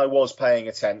on. I was paying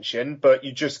attention, but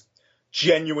you just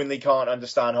genuinely can't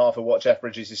understand half of what Jeff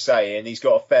Bridges is saying. He's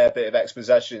got a fair bit of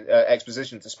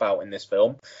exposition to spout in this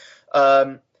film.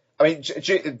 The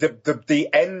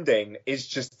ending is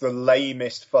just the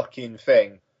lamest fucking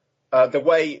thing. The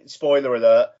way, spoiler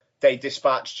alert, they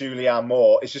dispatch Julianne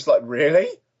Moore, it's just like, really?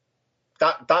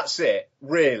 That's it?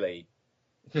 Really?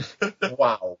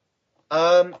 Wow.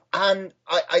 And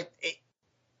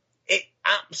it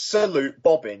absolute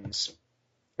bobbins.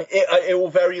 It will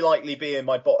very likely be in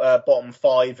my bottom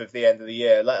 5 of the end of the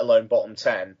year, let alone bottom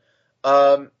 10.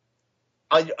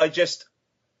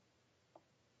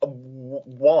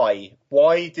 Why?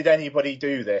 Why did anybody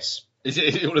do this? Is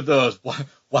it one of those?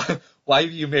 Why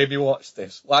have you made me watch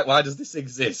this? Why does this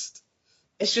exist?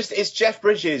 It's Jeff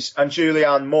Bridges and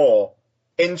Julianne Moore.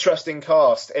 Interesting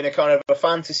cast in a kind of a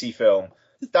fantasy film.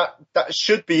 That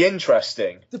should be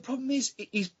interesting. The problem is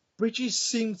Bridges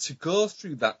seemed to go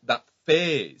through that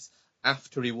phase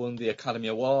after he won the Academy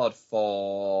Award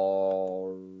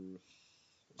for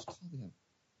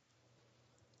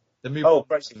the movie.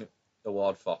 Crazy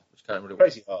Award for, which I can't remember.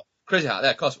 Crazy Heart. Crazy Heart,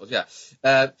 yeah, of course it was, yeah.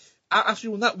 After he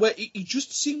won that, where he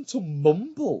just seemed to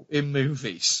mumble in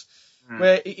movies.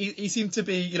 Where he seemed to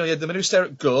be, he had The Men Who Stare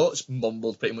at Goats,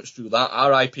 mumbled pretty much through that.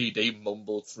 R.I.P.D.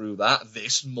 mumbled through that.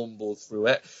 This mumbled through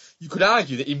it. You could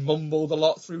argue that he mumbled a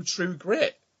lot through True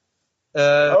Grit.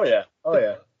 It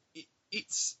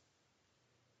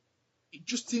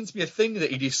just seemed to be a thing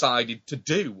that he decided to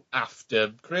do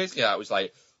after Crazy Heart. It was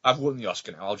like, I've won the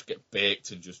Oscar now, I'll just get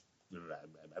baked and just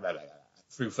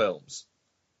through films.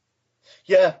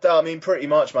 Yeah, I mean, pretty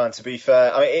much, man, to be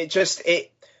fair. I mean,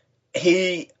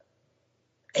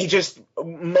 he just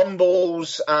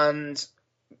mumbles and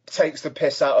takes the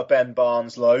piss out of Ben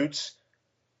Barnes loads,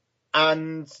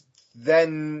 and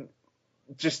then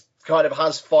just kind of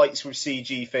has fights with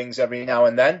CG things every now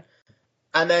and then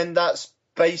that's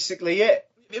basically it.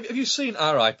 Have you seen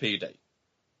R.I.P.D.?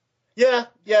 Yeah.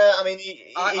 I mean,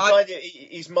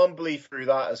 he's mumbly through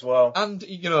that as well, and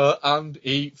and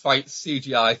he fights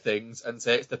CGI things and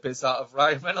takes the piss out of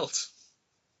Ryan Reynolds.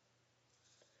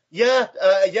 Yeah.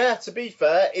 To be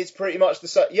fair, it's pretty much the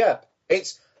same. Yeah,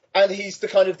 and he's the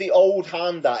kind of the old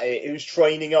hand at it who's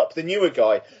training up the newer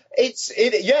guy. It's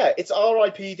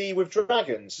R.I.P.D. with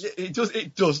dragons.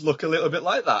 It does look a little bit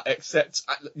like that, except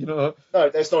No,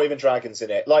 there's not even dragons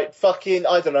in it. Like fucking,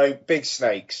 I don't know, big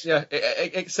snakes. Yeah,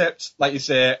 except like you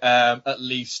say, at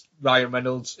least Ryan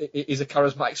Reynolds is a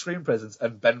charismatic screen presence,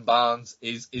 and Ben Barnes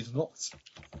is not.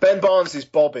 Ben Barnes is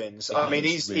bobbins. I mean,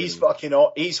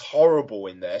 he's horrible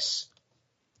in this.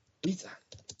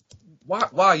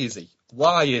 Why is he?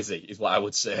 Why is he? Is what I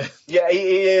would say. Yeah,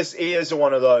 he is. He is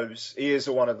one of those. It's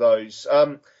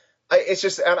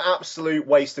just an absolute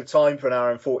waste of time for an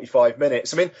hour and 45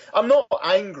 minutes. I mean, I'm not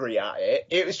angry at it.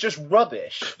 It was just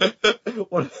rubbish.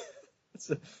 It's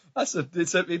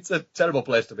a terrible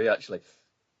place to be, actually.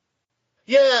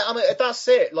 Yeah, I mean, that's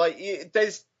it. Like,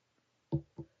 it's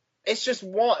just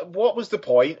what was the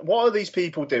point? What are these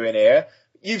people doing here?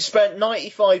 You've spent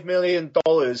 $95 million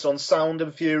on Sound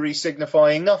and Fury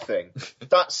signifying nothing.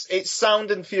 It's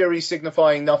Sound and Fury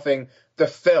signifying nothing, the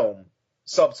film.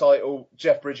 Subtitle,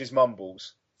 Jeff Bridges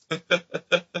mumbles.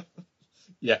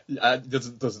 Yeah, it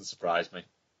doesn't surprise me.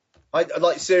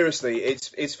 Seriously,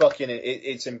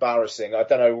 it's embarrassing. I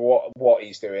don't know what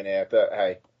he's doing here, but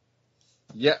hey.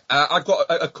 Yeah, I've got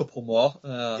a couple more.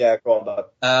 Yeah, go on, bud.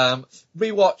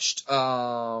 Rewatched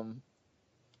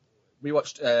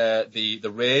the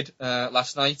Raid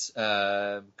last night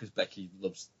because Becky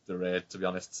loves the Raid, to be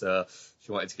honest. So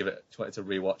she wanted to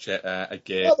rewatch it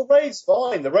again. No, the Raid's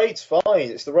fine.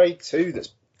 It's the Raid 2 that's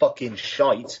fucking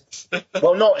shite.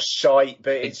 Well, not shite,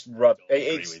 but it's rubbish. I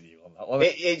agree with you on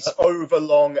It's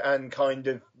overlong and kind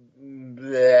of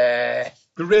bleh.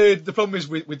 The problem is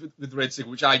with the Raid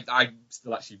sequel, which I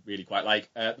still actually really quite like.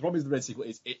 The problem is the Raid sequel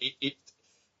is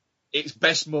its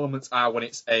best moments are when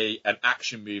it's an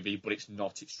action movie, but it's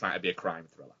not. It's trying to be a crime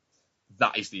thriller.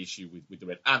 That is the issue with the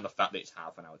Raid, and the fact that it's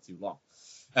half an hour too long.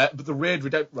 But the Raid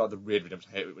Redemption, I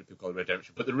hate it when people call it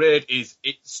Redemption, but the Raid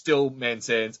it still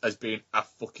maintains as being a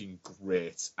fucking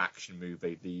great action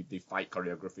movie. The fight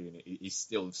choreography in it is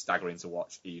still staggering to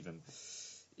watch, even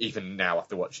now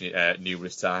after watching it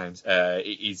numerous times.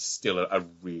 It is still a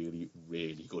really,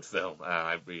 really good film.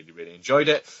 I really, really enjoyed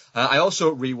it. I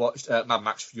also rewatched Mad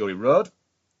Max Fury Road,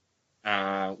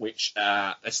 which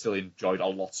I still enjoyed a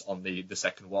lot on the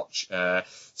second watch.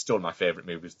 Still my favourite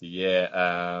movies of the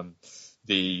year.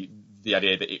 The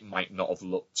idea that it might not have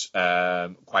looked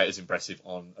quite as impressive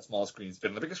on a small screen as it did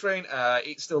on the bigger screen,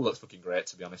 it still looks fucking great,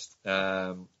 to be honest.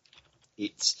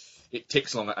 It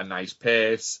ticks along at a nice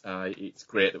pace. It's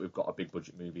great that we've got a big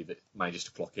budget movie that manages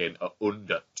to clock in at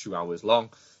under 2 hours long.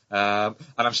 And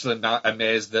I'm still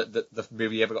amazed that the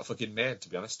movie ever got fucking made, to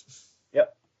be honest.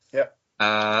 Yep.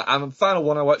 And the final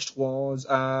one I watched was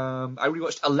I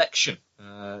rewatched Election,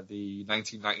 the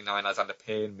 1999 Alexander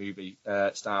Payne movie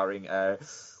starring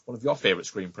one of your favourite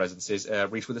screen presences,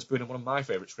 Reese Witherspoon, and one of my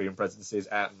favourite screen presences,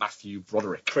 Matthew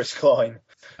Broderick. Chris Klein.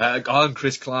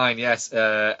 Chris Klein, yes.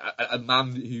 A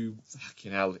man who,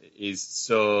 fucking hell, is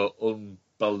so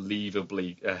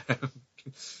unbelievably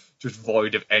just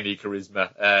void of any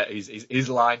charisma. His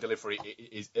line delivery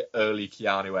is early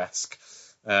Keanu-esque.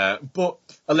 But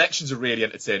Election's a really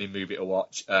entertaining movie to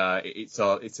watch. It's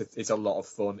a lot of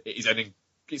fun.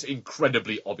 It's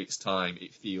incredibly of its time.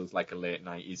 It feels like a late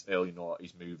 90s, early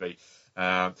 90s movie.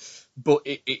 But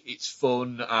it's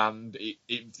fun, and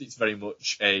it's very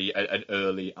much an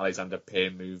early Alexander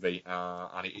Payne movie.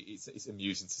 And it's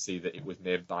amusing to see that it was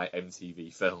made by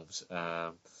MTV Films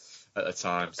at the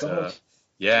time. So,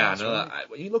 yeah, I know. Right.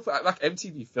 When you look at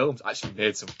MTV Films, actually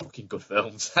made some fucking good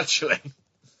films, actually.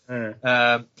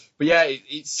 But yeah,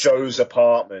 it's Joe's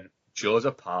Apartment. Yeah,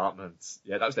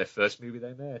 that was their first movie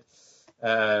they made.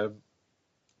 But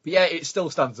yeah, it still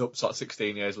stands up sort of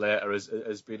 16 years later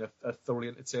as being a thoroughly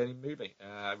entertaining movie.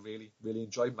 I really, really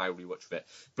enjoyed my rewatch of it.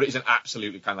 But it's an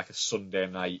absolutely kind of like a Sunday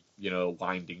night,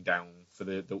 winding down for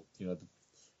the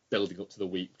building up to the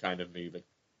week kind of movie.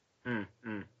 But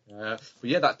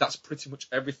yeah, that's pretty much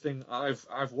everything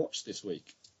I've watched this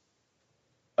week.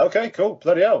 Okay, cool.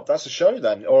 Bloody hell, that's a show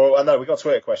then. Or I know we've got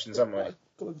Twitter questions, haven't we? At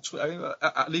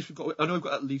least I know we've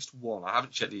got at least one. I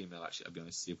haven't checked the email actually. I'll be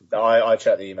honest. See if we've got... I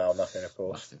checked the email. Nothing, of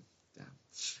course.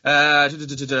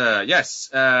 Yes.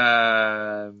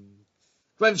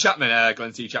 Glenn Chapman,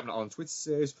 Glenn T. Chapman on Twitter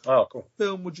says, "Oh, cool. What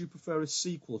film would you prefer a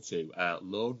sequel to?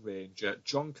 Lone Ranger,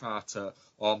 John Carter,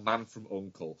 or Man from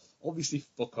U.N.C.L.E.? Obviously,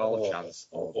 fuck all, Chance.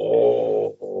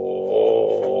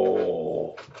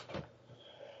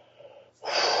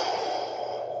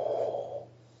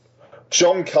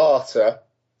 John Carter.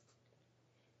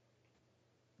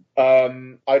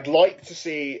 I'd like to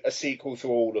see a sequel to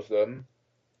all of them,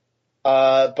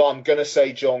 but I'm going to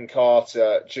say John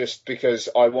Carter just because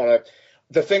I want to...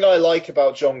 The thing I like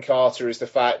about John Carter is the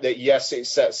fact that, yes, it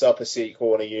sets up a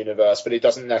sequel in a universe, but it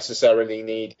doesn't necessarily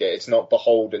need it. It's not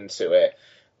beholden to it.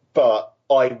 But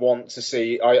I want to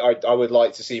see... I would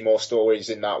like to see more stories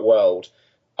in that world.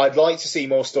 I'd like to see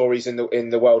more stories in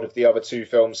the world of the other two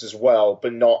films as well,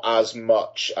 but not as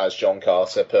much as John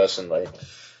Carter, personally.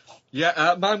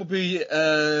 Yeah, mine would be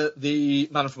the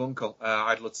Man from U.N.C.L.E.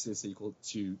 I'd love to see a sequel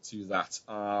to that.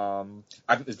 I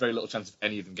think there's very little chance of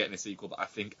any of them getting a sequel, but I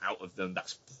think out of them,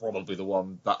 that's probably the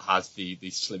one that has the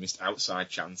slimmest outside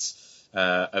chance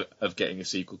of getting a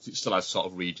sequel. It still has sort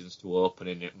of regions to open,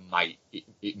 and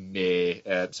it may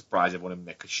surprise everyone and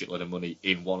make a shitload of money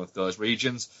in one of those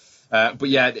regions. But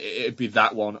yeah, it'd be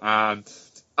that one.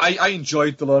 I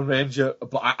enjoyed The Lone Ranger,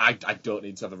 but I don't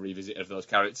need to have a revisit of those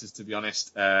characters, to be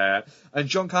honest. And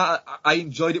John Carter, I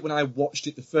enjoyed it when I watched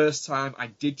it the first time. I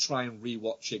did try and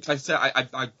rewatch it. Because I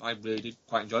really did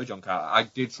quite enjoy John Carter. I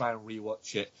did try and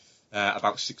rewatch it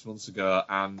about 6 months ago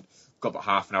and got about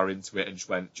half an hour into it and just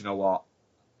went, do you know what?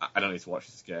 I don't need to watch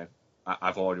this again.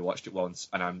 I've already watched it once,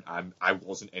 and I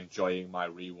wasn't enjoying my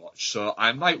rewatch. So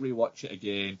I might rewatch it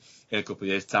again in a couple of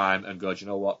years' time and go, do you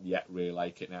know what? Yeah, really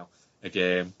like it now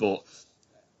again. But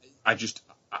I've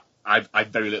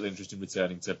very little interest in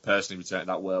personally returning to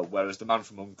that world. Whereas The Man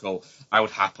from U.N.C.L.E., I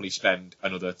would happily spend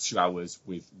another 2 hours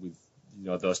with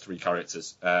those three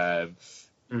characters.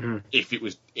 If it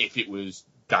was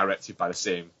directed by the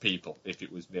same people, if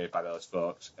it was made by those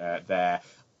folks there.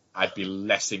 I'd be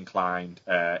less inclined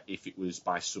if it was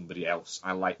by somebody else.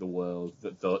 I like the world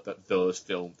that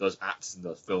those actors and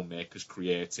those filmmakers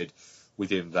created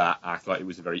within that. I thought it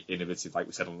was a very innovative, like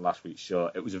we said on last week's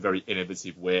show, it was a very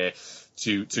innovative way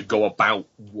to go about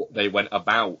what they went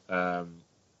about.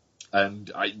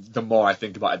 And the more I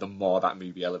think about it, the more that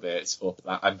movie elevates up.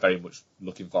 I'm very much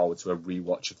looking forward to a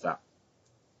rewatch of that.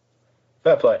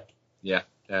 Fair play. Yeah.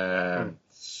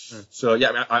 So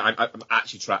yeah, I'm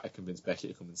actually trying to convince Becky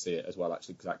to come and see it as well,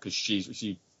 actually, because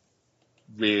she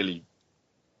really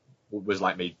was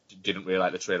like me, didn't really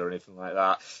like the trailer or anything like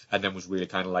that, and then was really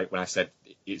kind of like, when I said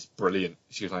it's brilliant,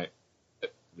 she was like,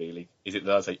 really? Is it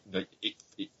there? I was like, no, it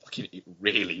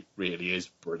really, really is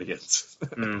brilliant.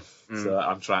 So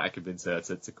I'm trying to convince her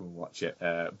to come and watch it,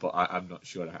 but I'm not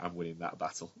sure I'm winning that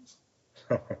battle.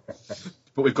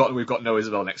 But we've got Noah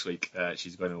Isabel next week.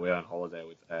 She's going away on holiday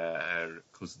with her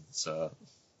cousin. So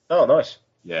oh, nice.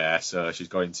 Yeah, so she's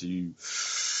going to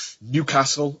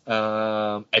Newcastle,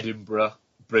 Edinburgh,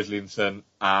 Bridlington,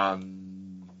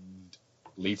 and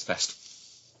Leeds Fest.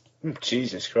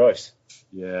 Jesus Christ.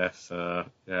 Yeah, so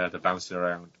yeah, they're bouncing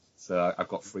around. So I've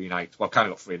got 3 nights. Well, I've kind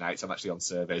of got 3 nights. I'm actually on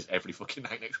surveys every fucking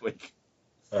night next week.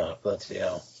 Oh, bloody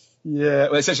hell. Yeah,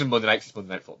 well, it's actually Monday night. It's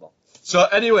Monday Night Football. So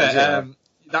anyway,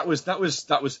 that was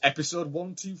episode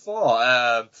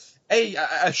 124.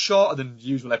 A shorter than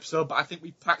usual episode, but I think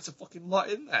we packed a fucking lot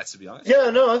in there, to be honest. Yeah,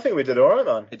 no, I think we did all right,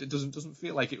 man. It doesn't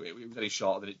feel like it was any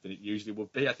shorter than it usually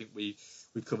would be. I think we've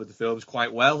covered the films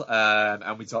quite well,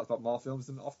 and we talked about more films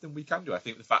than often we can do. I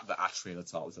think the fact that our trailer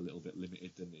talk was a little bit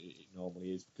limited than it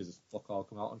normally is, because fuck all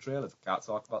come out on trailers. We can't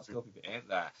talk about stuff if it ain't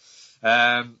there.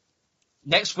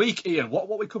 Next week, Ian,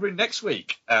 what are we covering next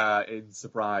week in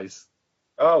surprise?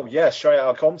 Oh, yeah, straight out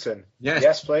of Compton.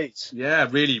 Yes, please. Yeah,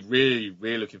 really, really,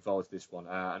 really looking forward to this one.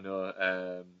 I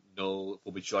know Noel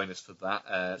will be joining us for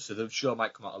that. So the show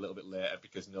might come out a little bit later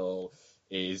because Noel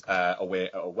is away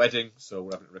at a wedding, so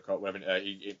we're having to record.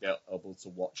 He'll be able to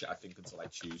watch it, I think, until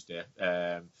like Tuesday.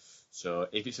 So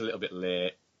if it's a little bit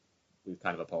late, we've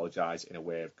kind of apologised in a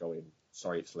way of going,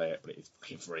 sorry it's late, but it is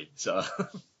fucking free. So.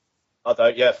 I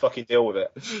don't, yeah, fucking deal with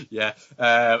it. Yeah,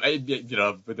 you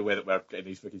know, with the way that we're getting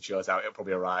these fucking shows out, it'll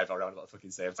probably arrive around about the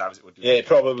fucking same time as it would do. Yeah, it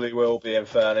probably will be, in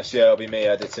fairness. Yeah, it'll be me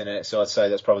editing it, so I'd say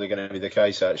that's probably going to be the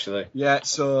case, actually. Yeah,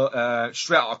 so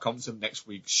straight out of Compton next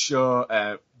week's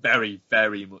show. Very,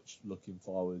 very much looking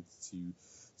forward to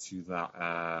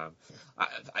that.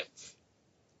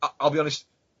 I'll be honest,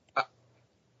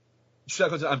 straight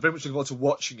out of Compton, I'm very much looking forward to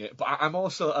watching it, but I'm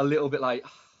also a little bit like,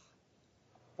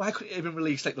 why couldn't it even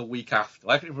release like the week after?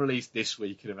 Why couldn't it release this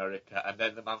week in America? And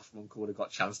then The Man from U.N.C.L.E. would have got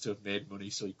a chance to have made money,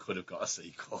 so he could have got a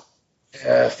sequel.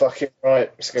 Yeah, fucking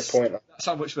right. It's a good point. That's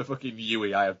how much of a fucking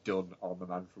Yui I have done on The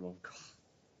Man from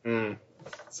U.N.C.L.E.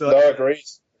 So, no,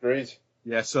 agreed.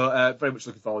 Yeah, so very much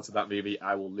looking forward to that movie.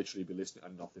 I will literally be listening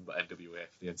to nothing but NWA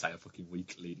for the entire fucking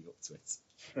week leading up to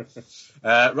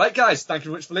it. Right, guys, thank you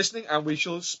very much for listening, and we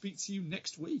shall speak to you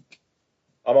next week.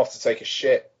 I'm off to take a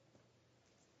shit.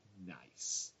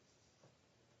 Nice.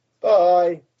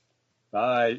 Bye. Bye.